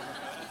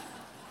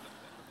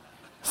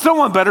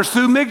 Someone better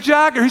sue Mick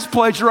Jagger. He's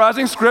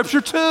plagiarizing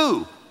scripture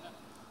too.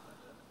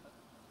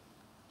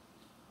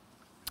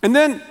 And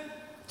then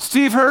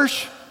Steve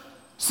Hirsch,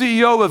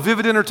 CEO of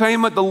Vivid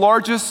Entertainment, the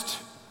largest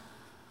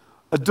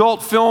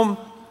adult film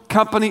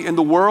company in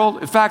the world.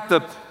 In fact,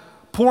 the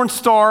porn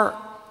star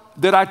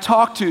that I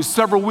talked to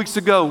several weeks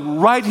ago,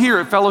 right here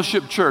at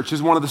Fellowship Church,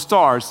 is one of the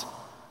stars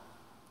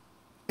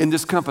in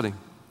this company.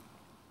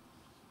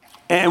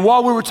 And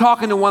while we were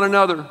talking to one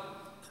another,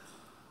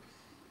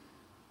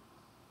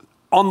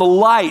 on the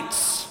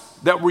lights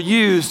that were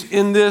used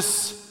in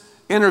this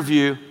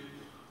interview,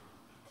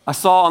 I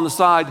saw on the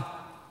side,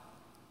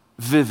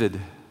 Vivid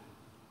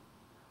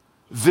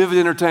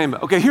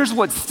Entertainment. Okay, here's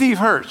what Steve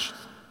Hirsch,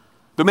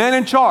 the man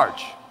in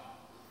charge,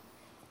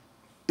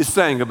 is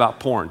saying about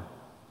porn.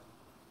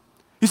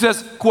 He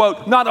says,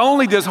 quote, not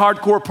only does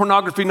hardcore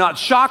pornography not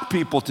shock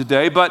people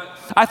today, but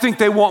I think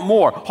they want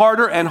more,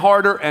 harder and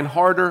harder and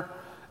harder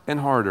and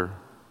harder.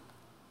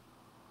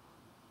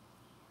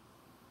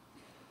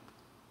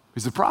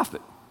 He's a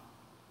prophet.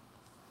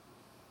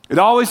 It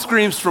always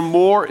screams for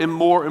more and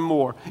more and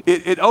more.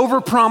 It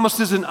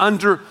overpromises and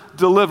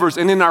underdelivers.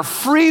 And in our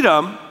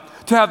freedom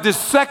to have this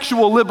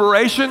sexual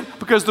liberation,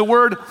 because the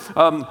word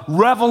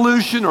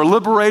revolution or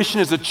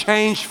liberation is a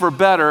change for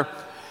better,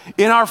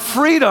 in our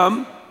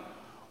freedom,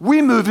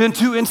 we move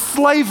into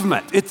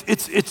enslavement.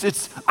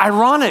 It's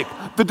ironic.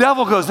 The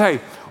devil goes, hey,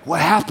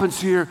 what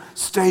happens here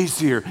stays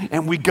here.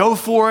 And we go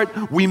for it.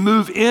 We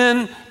move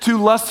into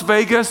Las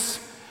Vegas.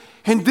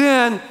 And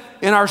then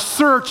in our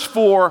search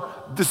for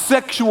the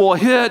sexual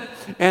hit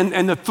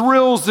and the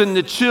thrills and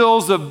the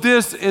chills of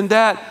this and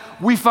that,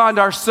 we find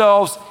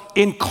ourselves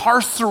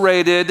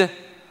incarcerated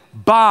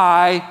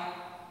by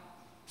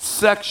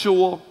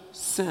sexual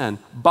sin,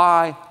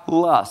 by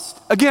lust.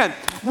 Again,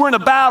 we're in a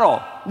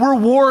battle. We're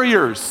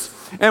warriors.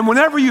 And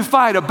whenever you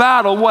fight a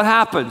battle, what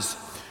happens?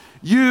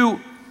 You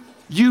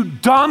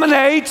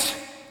dominate,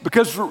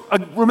 because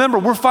remember,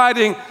 we're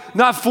fighting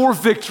not for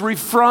victory,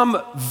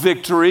 from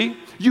victory.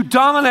 You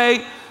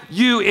dominate,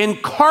 you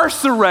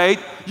incarcerate,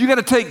 you got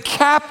to take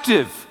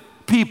captive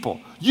people.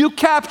 You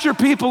capture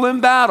people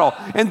in battle,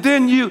 and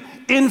then you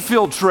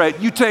infiltrate.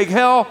 You take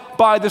hell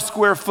by the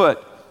square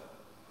foot.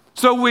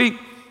 So we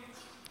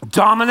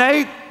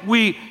dominate,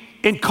 we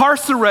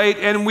incarcerate,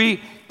 and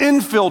we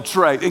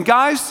infiltrate. And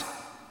guys,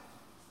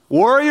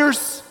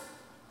 warriors,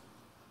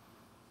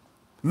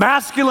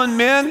 masculine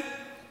men,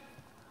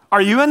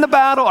 are you in the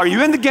battle? Are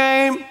you in the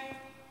game?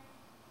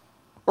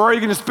 Or are you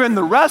going to spend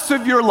the rest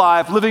of your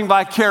life living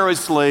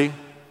vicariously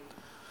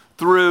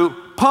through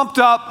pumped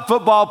up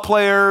football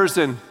players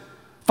and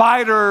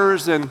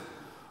fighters and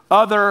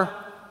other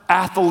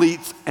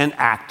athletes and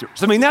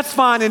actors? I mean, that's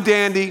fine and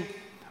dandy,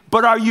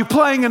 but are you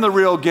playing in the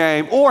real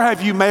game, or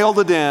have you mailed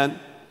it in?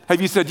 Have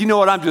you said, you know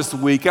what, I'm just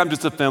weak, I'm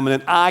just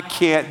effeminate, I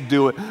can't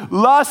do it.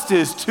 Lust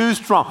is too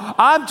strong.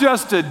 I'm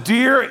just a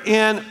deer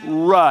in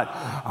rut.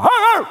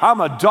 I'm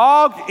a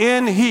dog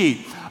in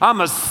heat. I'm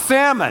a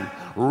salmon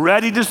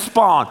ready to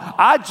spawn.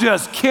 I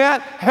just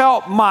can't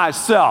help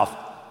myself.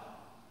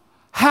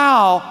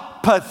 How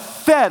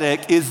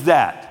pathetic is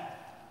that?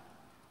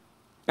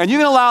 And you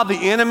can allow the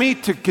enemy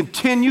to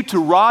continue to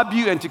rob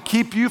you and to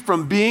keep you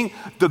from being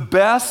the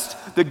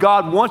best that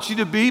God wants you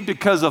to be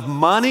because of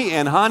money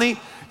and honey.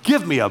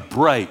 Give me a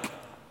break.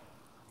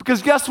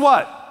 Because guess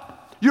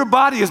what? Your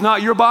body is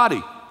not your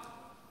body.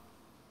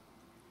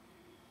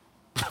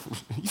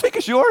 You think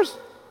it's yours?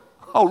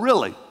 Oh,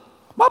 really?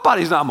 My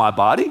body's not my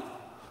body.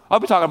 I'll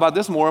be talking about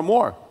this more and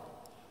more.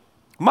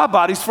 My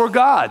body's for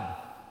God.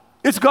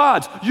 It's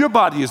God's. Your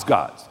body is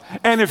God's.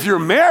 And if you're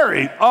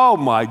married, oh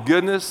my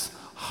goodness,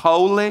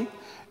 holy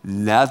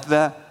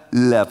another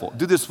level.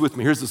 Do this with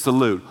me. Here's the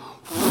salute.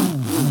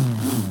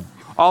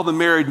 All the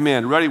married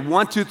men. Ready?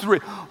 1, 2, 3.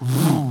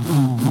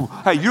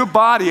 Hey, your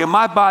body and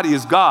my body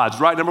is God's,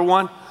 right? Number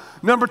one.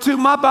 Number two,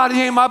 my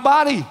body ain't my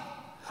body.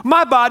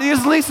 My body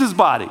is Lisa's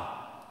body.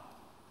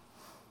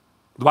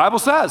 The Bible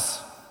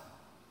says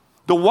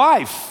the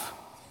wife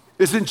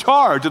is in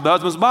charge of the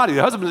husband's body.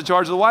 The husband's in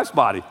charge of the wife's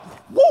body.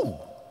 Woo!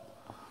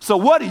 So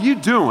what are you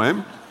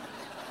doing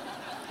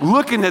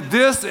looking at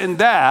this and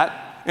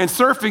that and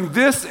surfing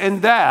this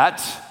and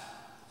that?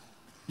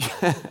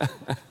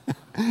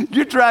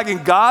 You're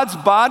dragging God's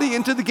body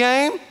into the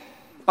game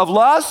of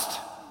lust?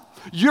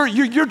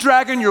 You're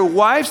dragging your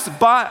wife's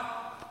body.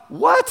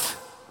 What?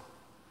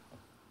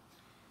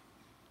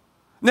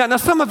 Now,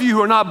 some of you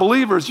who are not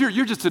believers,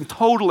 you're just in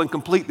total and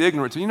complete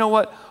ignorance. And you know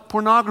what?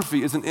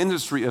 Pornography is an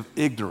industry of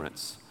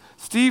ignorance.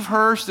 Steve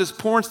Hirsch, this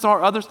porn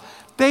star, others,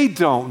 they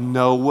don't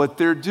know what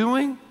they're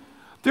doing.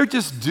 They're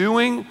just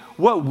doing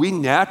what we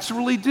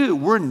naturally do.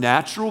 We're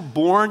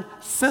natural-born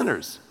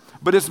sinners.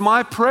 But it's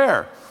my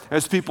prayer,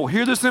 as people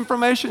hear this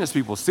information, as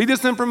people see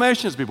this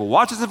information, as people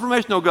watch this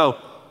information, they'll go,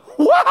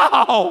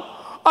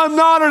 wow, I'm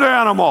not an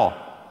animal.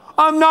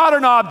 I'm not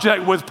an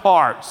object with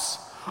parts.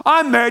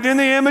 I'm made in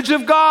the image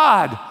of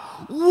God.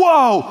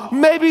 Whoa,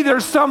 maybe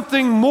there's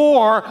something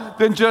more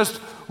than just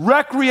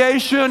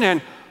recreation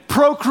and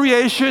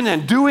procreation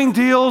and doing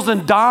deals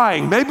and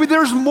dying. Maybe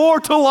there's more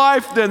to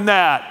life than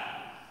that.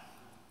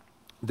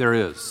 There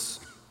is.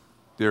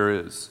 There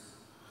is.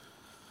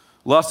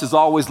 Lust is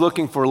always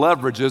looking for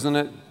leverage, isn't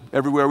it?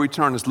 Everywhere we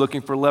turn, it's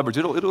looking for leverage.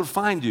 It'll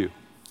find you.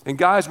 And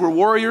guys, we're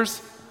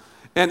warriors.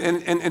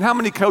 And how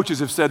many coaches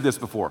have said this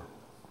before?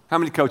 How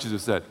many coaches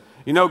have said,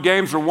 you know,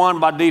 games are won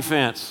by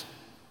defense?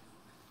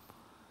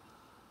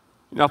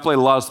 You know, I played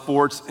a lot of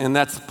sports, and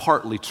that's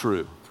partly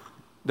true.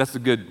 That's a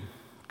good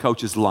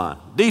coach's line.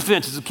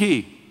 Defense is the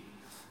key.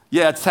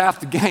 Yeah, it's half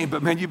the game,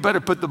 but man, you better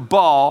put the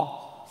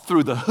ball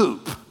through the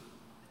hoop.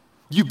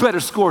 You better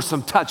score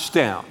some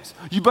touchdowns.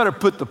 You better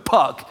put the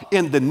puck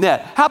in the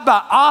net. How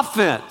about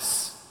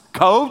offense,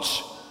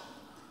 coach?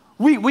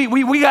 We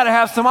got to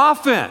have some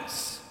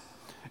offense.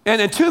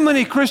 And too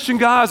many Christian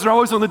guys are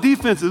always on the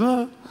defensive.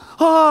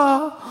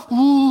 How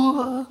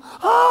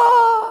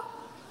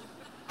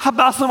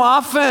about some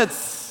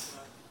offense?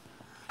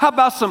 How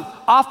about some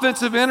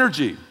offensive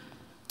energy?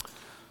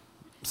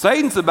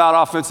 Satan's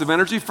about offensive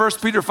energy. 1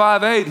 Peter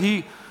 5:8,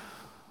 he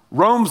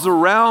roams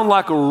around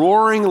like a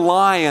roaring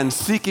lion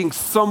seeking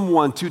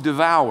someone to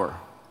devour.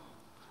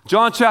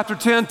 John chapter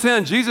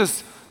 10:10,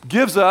 Jesus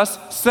gives us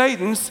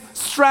Satan's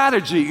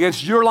strategy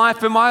against your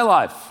life and my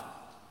life.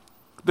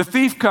 The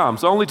thief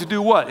comes only to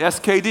do what?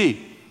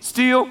 SKD,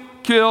 steal,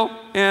 kill,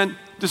 and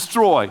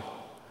destroy.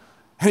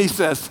 And he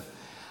says,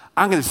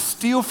 I'm going to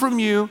steal from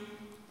you,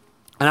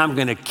 and I'm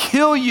going to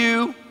kill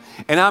you,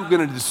 and I'm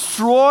going to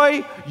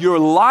destroy your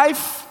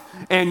life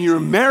and your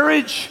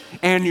marriage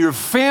and your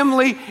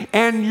family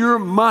and your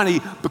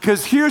money,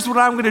 because here's what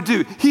I'm going to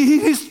do.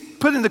 He's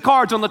putting the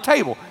cards on the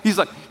table. He's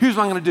like, here's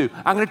what I'm going to do.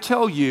 I'm going to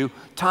tell you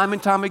time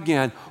and time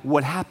again,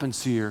 what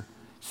happens here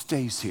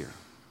stays here.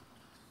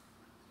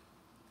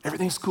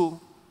 Everything's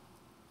cool.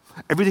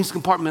 Everything's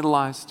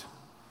compartmentalized.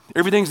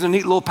 Everything's in a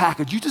neat little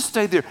package. You just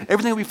stay there.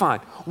 Everything will be fine.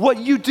 What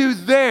you do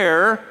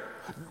there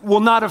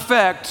will not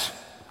affect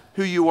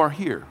who you are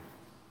here.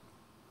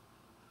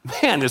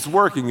 Man, it's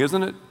working,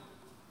 isn't it?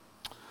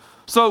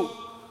 So,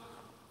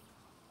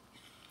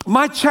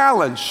 my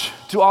challenge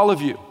to all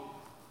of you,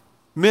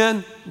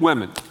 men,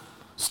 women,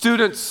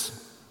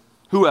 students,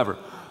 whoever,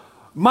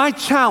 my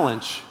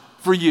challenge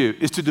for you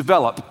is to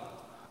develop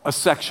a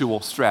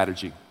sexual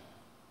strategy.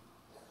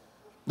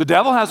 The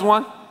devil has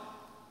one.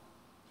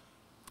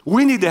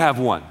 We need to have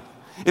one.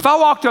 If I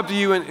walked up to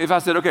you and if I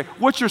said, okay,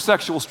 what's your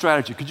sexual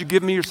strategy? Could you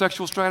give me your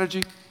sexual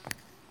strategy?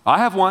 I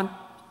have one.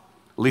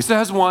 Lisa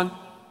has one.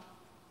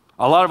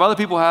 A lot of other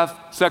people have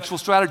sexual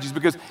strategies,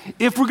 because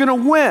if we're going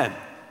to win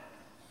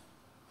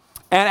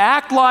and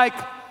act like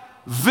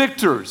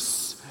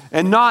victors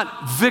and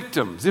not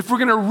victims, if we're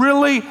going to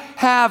really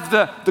have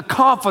the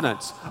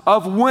confidence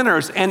of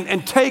winners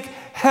and take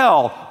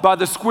hell by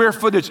the square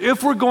footage,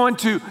 if we're going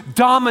to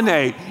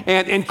dominate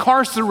and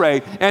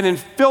incarcerate and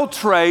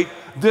infiltrate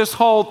this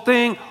whole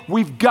thing,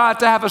 we've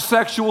got to have a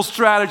sexual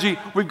strategy.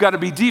 We've got to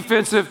be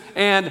defensive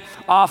and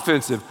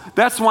offensive.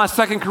 That's why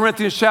 2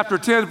 Corinthians chapter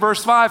 10,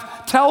 verse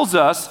 5 tells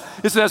us,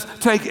 it says,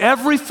 take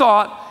every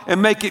thought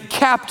and make it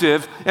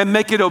captive and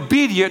make it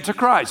obedient to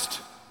Christ.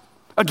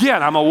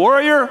 Again, I'm a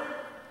warrior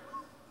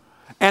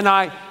and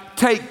I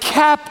take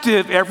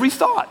captive every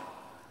thought.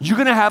 You're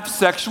going to have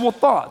sexual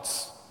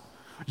thoughts.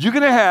 You're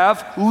going to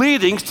have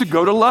leadings to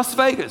go to Las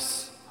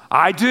Vegas.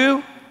 I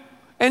do,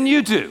 and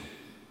you do.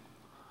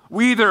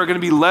 We either are going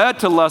to be led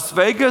to Las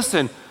Vegas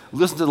and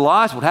listen to the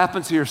lies, what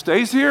happens here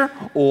stays here,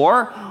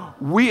 or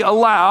we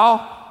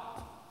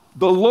allow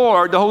the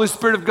Lord, the Holy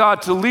Spirit of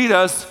God, to lead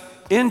us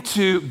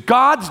into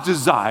God's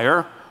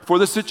desire for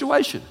the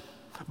situation.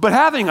 But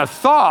having a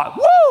thought,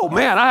 whoa,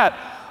 man, I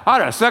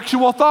had a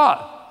sexual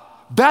thought.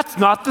 That's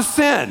not the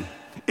sin.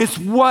 It's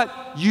what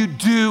you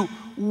do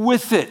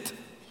with it.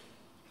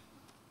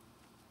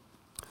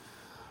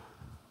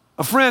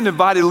 A friend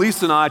invited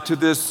Lisa and I to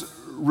this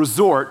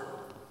resort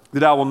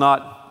that I will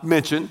not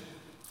mention.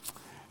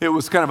 It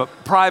was kind of a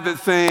private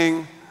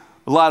thing.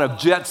 A lot of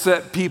jet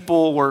set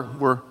people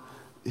were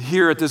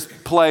here at this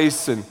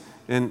place, and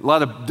a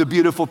lot of the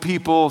beautiful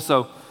people.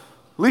 So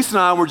Lisa and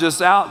I were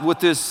just out with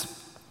this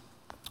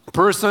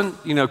person,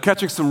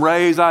 catching some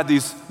rays. I had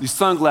these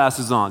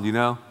sunglasses on,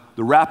 the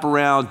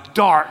wraparound,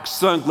 dark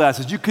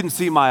sunglasses. You couldn't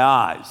see my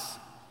eyes.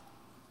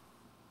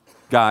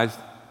 Guys.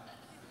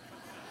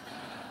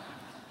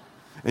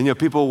 And,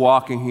 people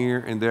walking here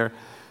and there.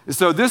 And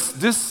so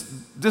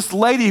this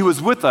lady who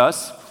was with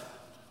us,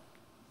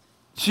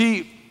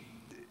 she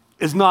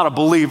is not a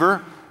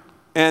believer.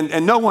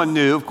 And no one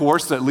knew, of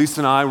course, that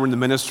Lisa and I were in the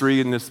ministry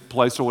in this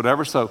place or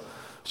whatever. So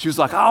she was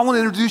like, I want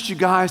to introduce you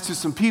guys to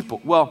some people.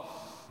 Well,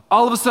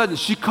 all of a sudden,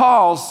 she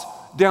calls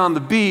down the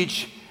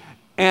beach,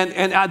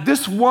 and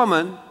this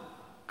woman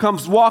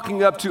comes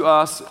walking up to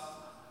us.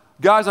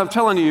 Guys, I'm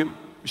telling you,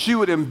 she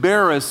would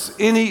embarrass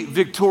any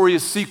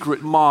Victoria's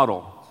Secret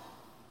model.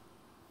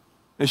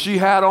 And she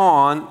had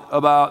on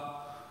about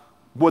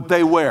what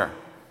they wear.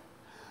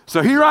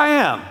 So here I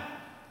am.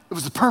 It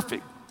was a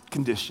perfect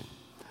condition.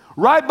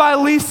 Right by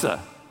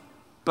Lisa,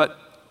 but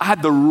I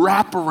had the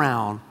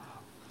wraparound,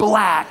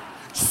 black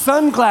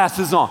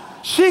sunglasses on.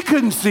 She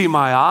couldn't see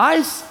my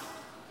eyes.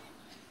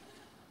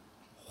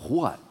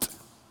 What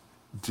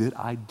did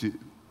I do?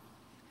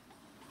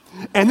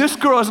 And this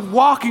girl is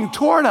walking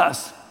toward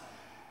us.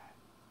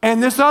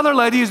 And this other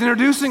lady is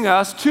introducing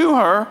us to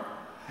her,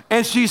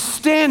 and she's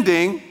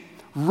standing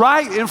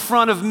right in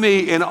front of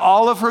me in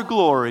all of her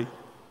glory.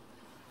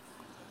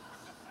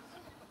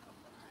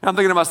 And I'm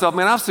thinking to myself,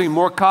 man, I've seen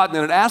more cotton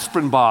in an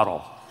aspirin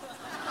bottle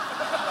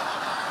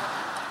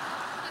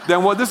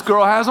than what this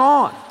girl has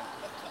on.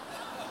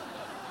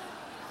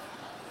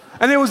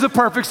 And it was a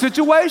perfect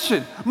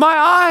situation. My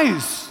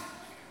eyes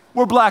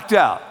were blacked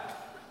out.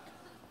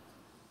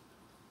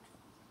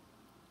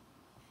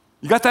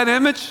 You got that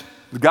image?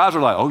 The guys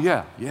are like, oh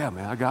yeah,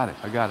 man, I got it.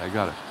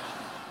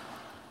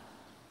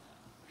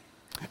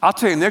 I'll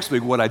tell you next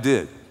week what I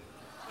did.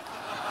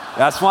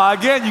 That's why,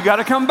 again, you got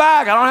to come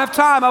back. I don't have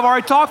time. I've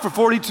already talked for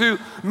 42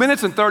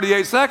 minutes and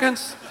 38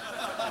 seconds.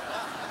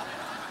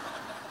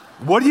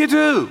 What do you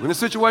do in a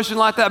situation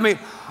like that? I mean,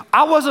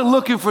 I wasn't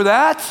looking for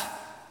that.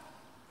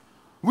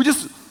 We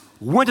just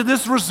went to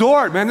this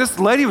resort, man. This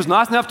lady was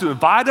nice enough to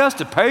invite us,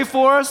 to pay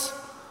for us.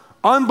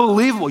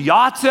 Unbelievable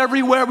yachts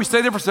everywhere. We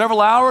stayed there for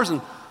several hours,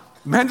 and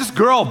man, this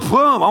girl,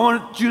 boom, I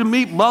want you to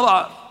meet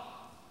blah,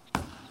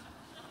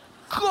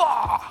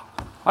 blah.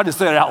 I just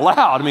said it out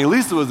loud. I mean,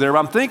 Lisa was there, but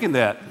I'm thinking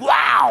that.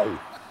 Wow!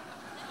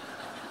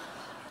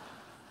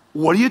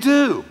 What do you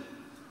do?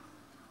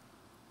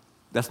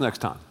 That's next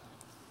time.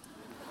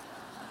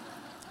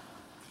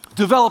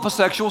 Develop a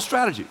sexual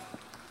strategy.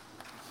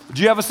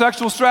 Do you have a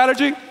sexual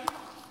strategy?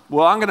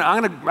 Well, I'm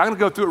gonna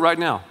go through it right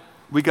now.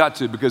 We got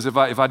to, because if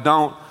I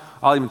don't,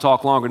 I'll even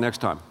talk longer next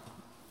time.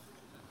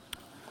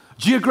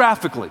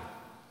 Geographically,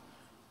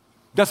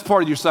 that's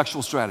part of your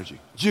sexual strategy.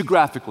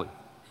 Geographically.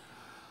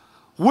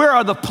 Where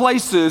are the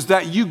places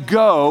that you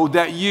go,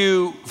 that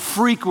you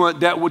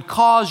frequent, that would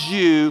cause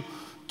you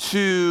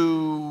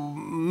to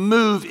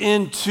move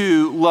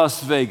into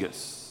Las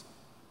Vegas?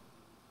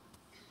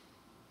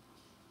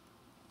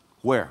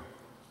 Where?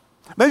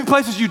 Maybe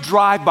places you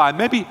drive by,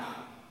 maybe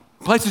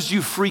places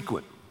you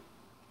frequent.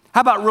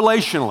 How about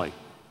relationally?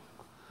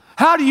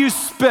 How do you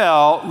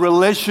spell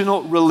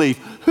relational relief?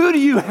 Who do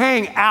you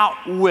hang out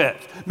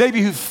with?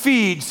 Maybe who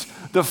feeds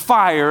the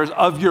fires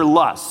of your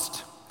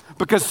lust?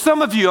 Because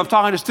some of you, I'm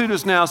talking to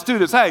students now,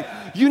 hey,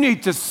 you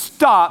need to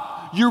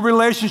stop your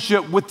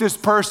relationship with this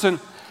person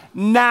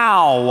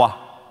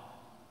now.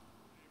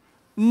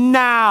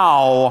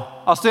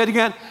 Now. I'll say it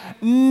again.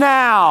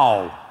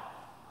 Now.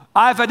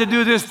 I've had to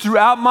do this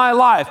throughout my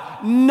life.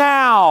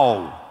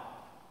 Now.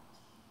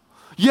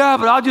 Yeah,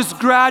 but I'll just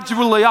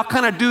gradually, I'll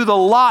kind of do the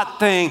lot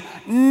thing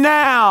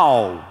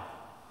now.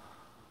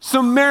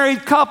 Some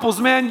married couples,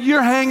 man,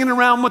 you're hanging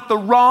around with the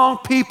wrong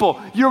people.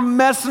 You're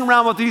messing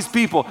around with these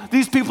people.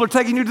 These people are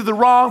taking you to the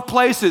wrong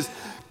places.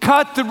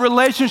 Cut the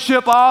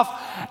relationship off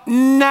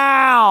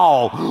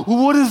now.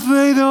 What if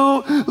they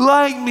don't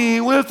like me?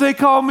 What if they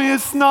call me a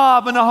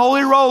snob and a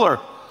holy roller?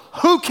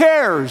 Who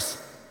cares?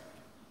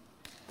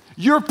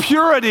 Your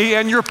purity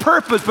and your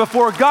purpose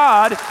before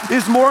God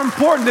is more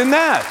important than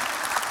that.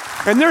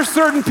 And there's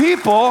certain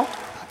people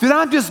that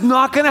I'm just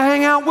not going to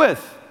hang out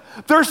with.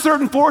 There are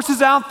certain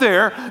forces out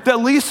there that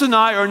Lisa and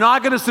I are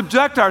not going to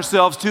subject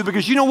ourselves to,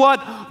 because you know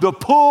what? The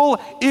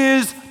pull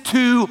is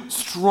too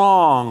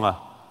strong.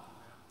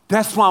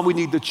 That's why we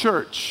need the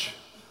church.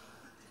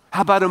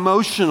 How about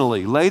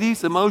emotionally?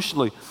 Ladies,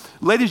 emotionally.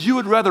 Ladies, you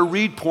would rather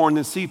read porn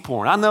than see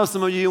porn. I know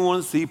some of you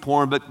want to see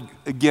porn, but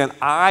again,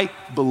 I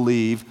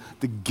believe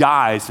the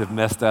guys have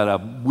messed that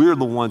up. We're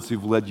the ones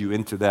who've led you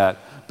into that.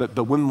 But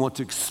women want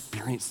to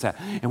experience that.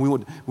 And we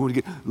want to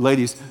get,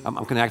 ladies, I'm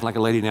kind of acting like a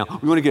lady now.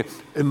 We want to get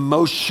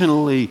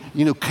emotionally,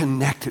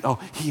 connected. Oh,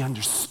 he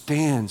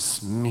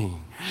understands me.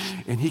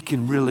 And he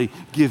can really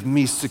give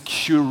me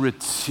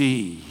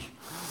security.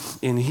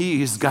 And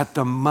he's got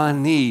the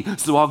money.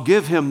 So I'll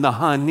give him the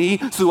honey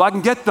so I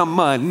can get the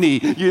money.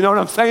 You know what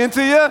I'm saying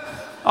to you?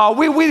 Oh,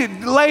 we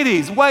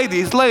ladies.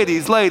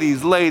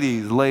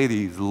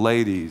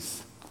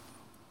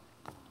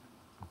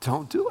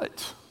 Don't do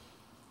it.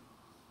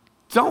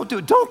 Don't do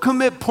it. Don't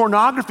commit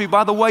pornography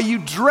by the way you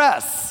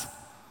dress.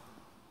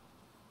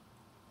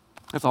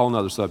 That's a whole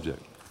nother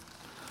subject.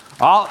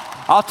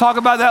 I'll talk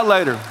about that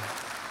later.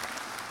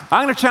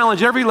 I'm going to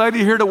challenge every lady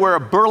here to wear a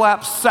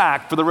burlap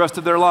sack for the rest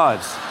of their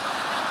lives.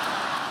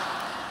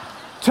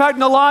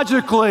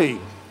 Technologically.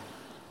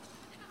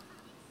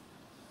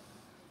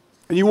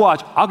 And you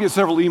watch, I'll get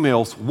several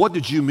emails. What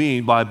did you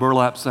mean by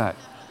burlap sack?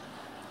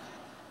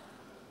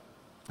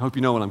 I hope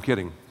you know what I'm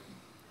kidding.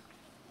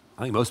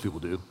 I think most people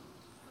do.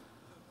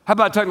 How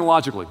about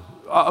technologically?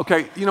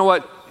 Okay, you know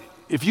what?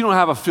 If you don't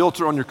have a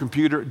filter on your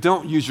computer,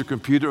 don't use your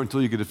computer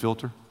until you get a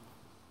filter.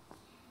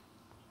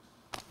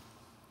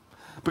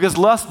 Because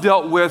lust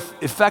dealt with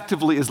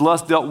effectively is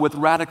lust dealt with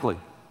radically.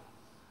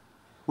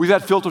 We've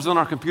had filters on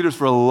our computers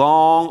for a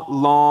long,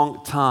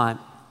 long time.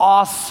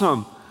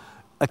 Awesome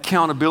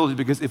accountability,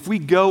 because if we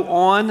go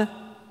on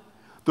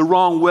the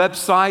wrong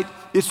website,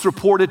 it's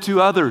reported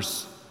to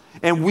others.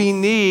 And we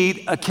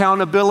need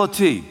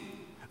accountability.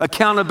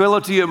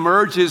 Accountability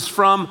emerges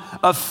from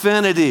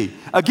affinity.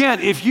 Again,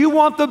 if you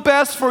want the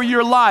best for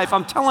your life,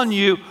 I'm telling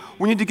you,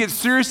 we need to get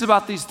serious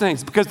about these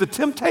things because the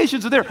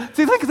temptations are there.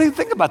 See, think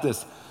about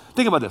this.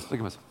 Think about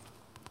this.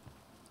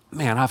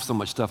 Man, I have so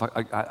much stuff.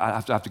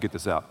 I have to get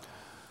this out.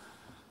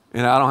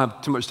 And I don't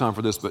have too much time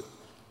for this, but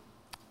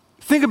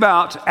think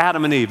about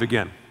Adam and Eve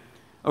again.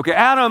 Okay,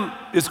 Adam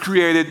is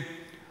created.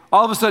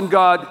 All of a sudden,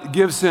 God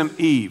gives him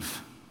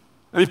Eve.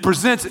 And he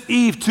presents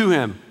Eve to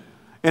him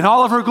in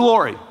all of her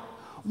glory.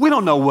 We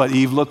don't know what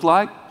Eve looked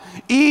like.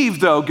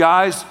 Eve, though,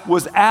 guys,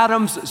 was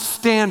Adam's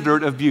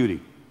standard of beauty.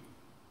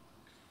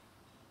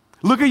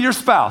 Look at your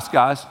spouse,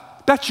 guys.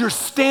 That's your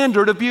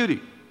standard of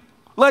beauty.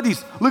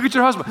 Ladies, look at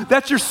your husband.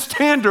 That's your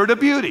standard of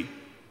beauty.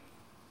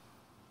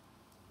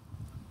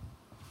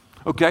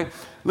 Okay,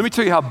 let me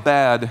tell you how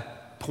bad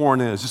porn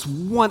is. Just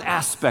one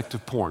aspect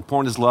of porn.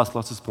 Porn is lust,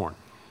 lust is porn.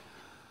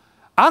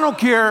 I don't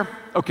care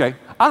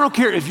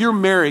if you're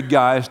married,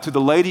 guys, to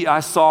the lady I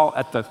saw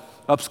at the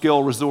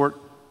upscale resort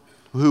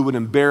who would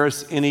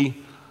embarrass any,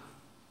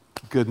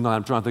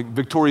 I'm trying to think,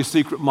 Victoria's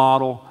Secret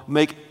model,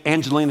 make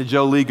Angelina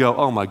Jolie go,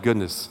 oh my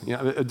goodness,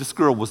 this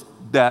girl was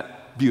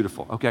that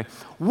beautiful, okay?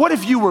 What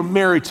if you were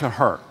married to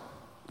her?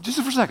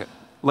 Just for a second.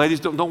 Ladies,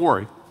 don't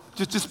worry.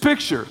 Just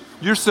picture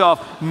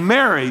yourself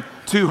married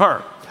to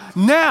her.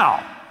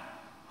 Now,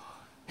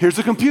 here's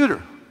a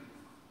computer.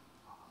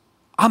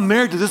 I'm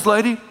married to this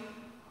lady,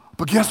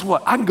 but guess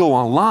what? I can go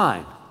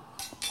online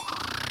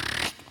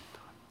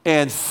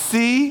and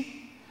see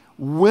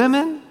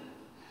women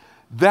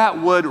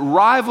that would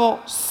rival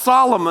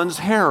Solomon's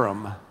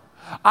harem.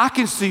 I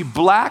can see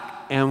black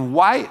and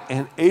white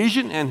and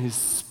Asian and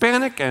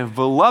Hispanic and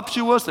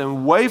voluptuous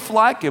and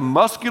waif-like and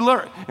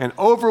muscular and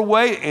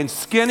overweight and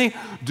skinny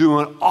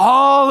doing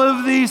all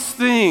of these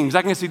things.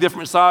 I can see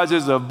different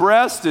sizes of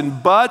breasts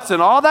and butts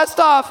and all that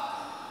stuff.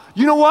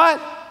 You know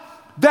what?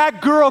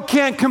 That girl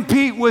can't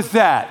compete with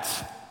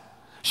that.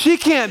 She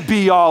can't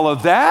be all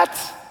of that.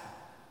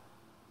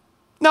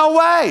 No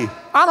way.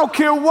 I don't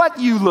care what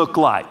you look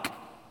like.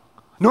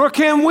 Nor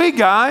can we,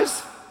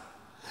 guys.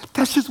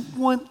 That's just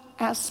one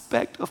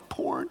aspect of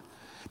porn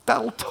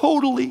that'll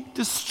totally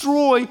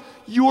destroy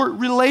your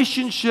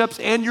relationships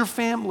and your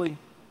family.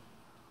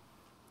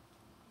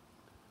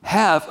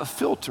 Have a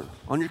filter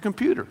on your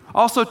computer.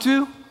 Also,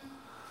 too,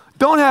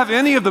 don't have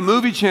any of the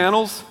movie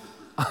channels.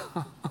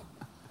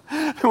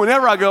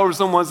 Whenever I go over to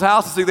someone's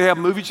house and see they have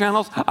movie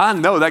channels, I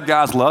know that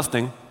guy's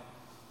lusting.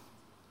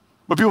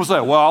 But people say,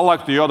 well, I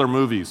like the other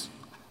movies.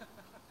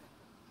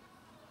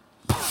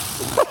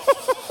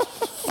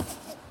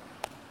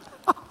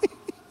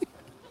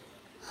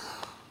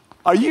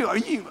 Are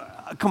you,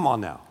 come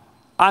on now.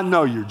 I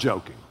know you're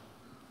joking.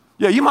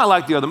 Yeah, you might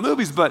like the other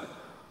movies, but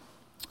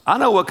I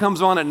know what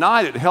comes on at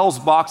night at home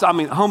box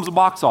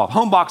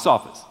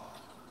office.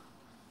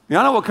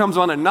 I know what comes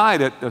on at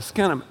night at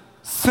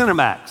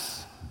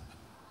Cinemax.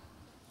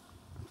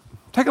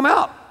 Take them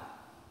out.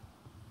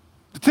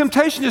 The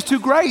temptation is too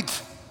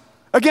great.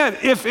 Again,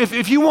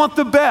 if you want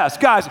the best,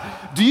 guys,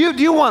 do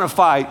you want to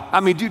fight? I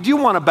mean, do you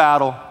want to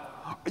battle?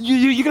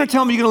 You're going to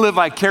tell me you're going to live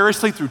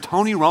vicariously through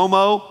Tony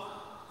Romo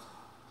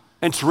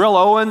and Terrell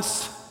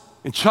Owens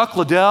and Chuck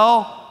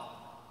Liddell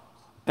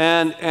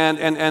and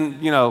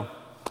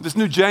this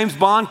new James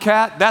Bond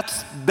cat?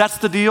 That's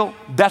the deal.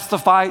 That's the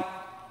fight.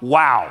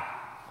 Wow.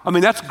 I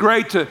mean, that's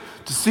great to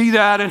see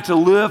that and to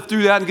live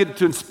through that and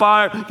get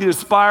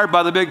inspired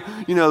by the big,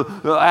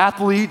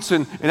 athletes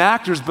and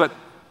actors, but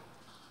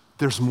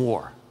there's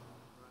more.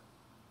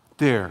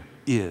 There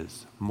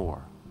is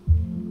more.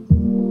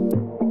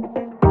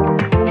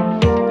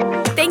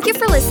 Thank you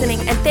for listening,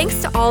 and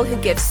thanks to all who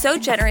give so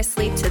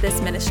generously to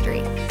this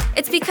ministry.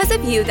 It's because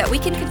of you that we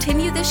can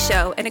continue this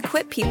show and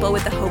equip people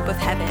with the hope of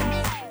heaven.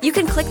 You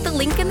can click the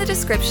link in the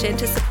description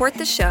to support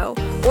the show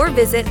or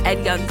visit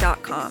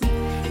edyoung.com.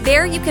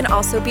 There you can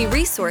also be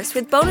resourced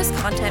with bonus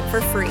content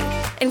for free,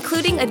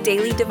 including a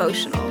daily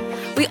devotional.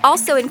 We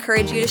also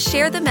encourage you to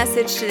share the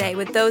message today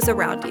with those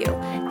around you.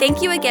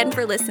 Thank you again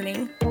for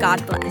listening.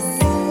 God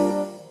bless.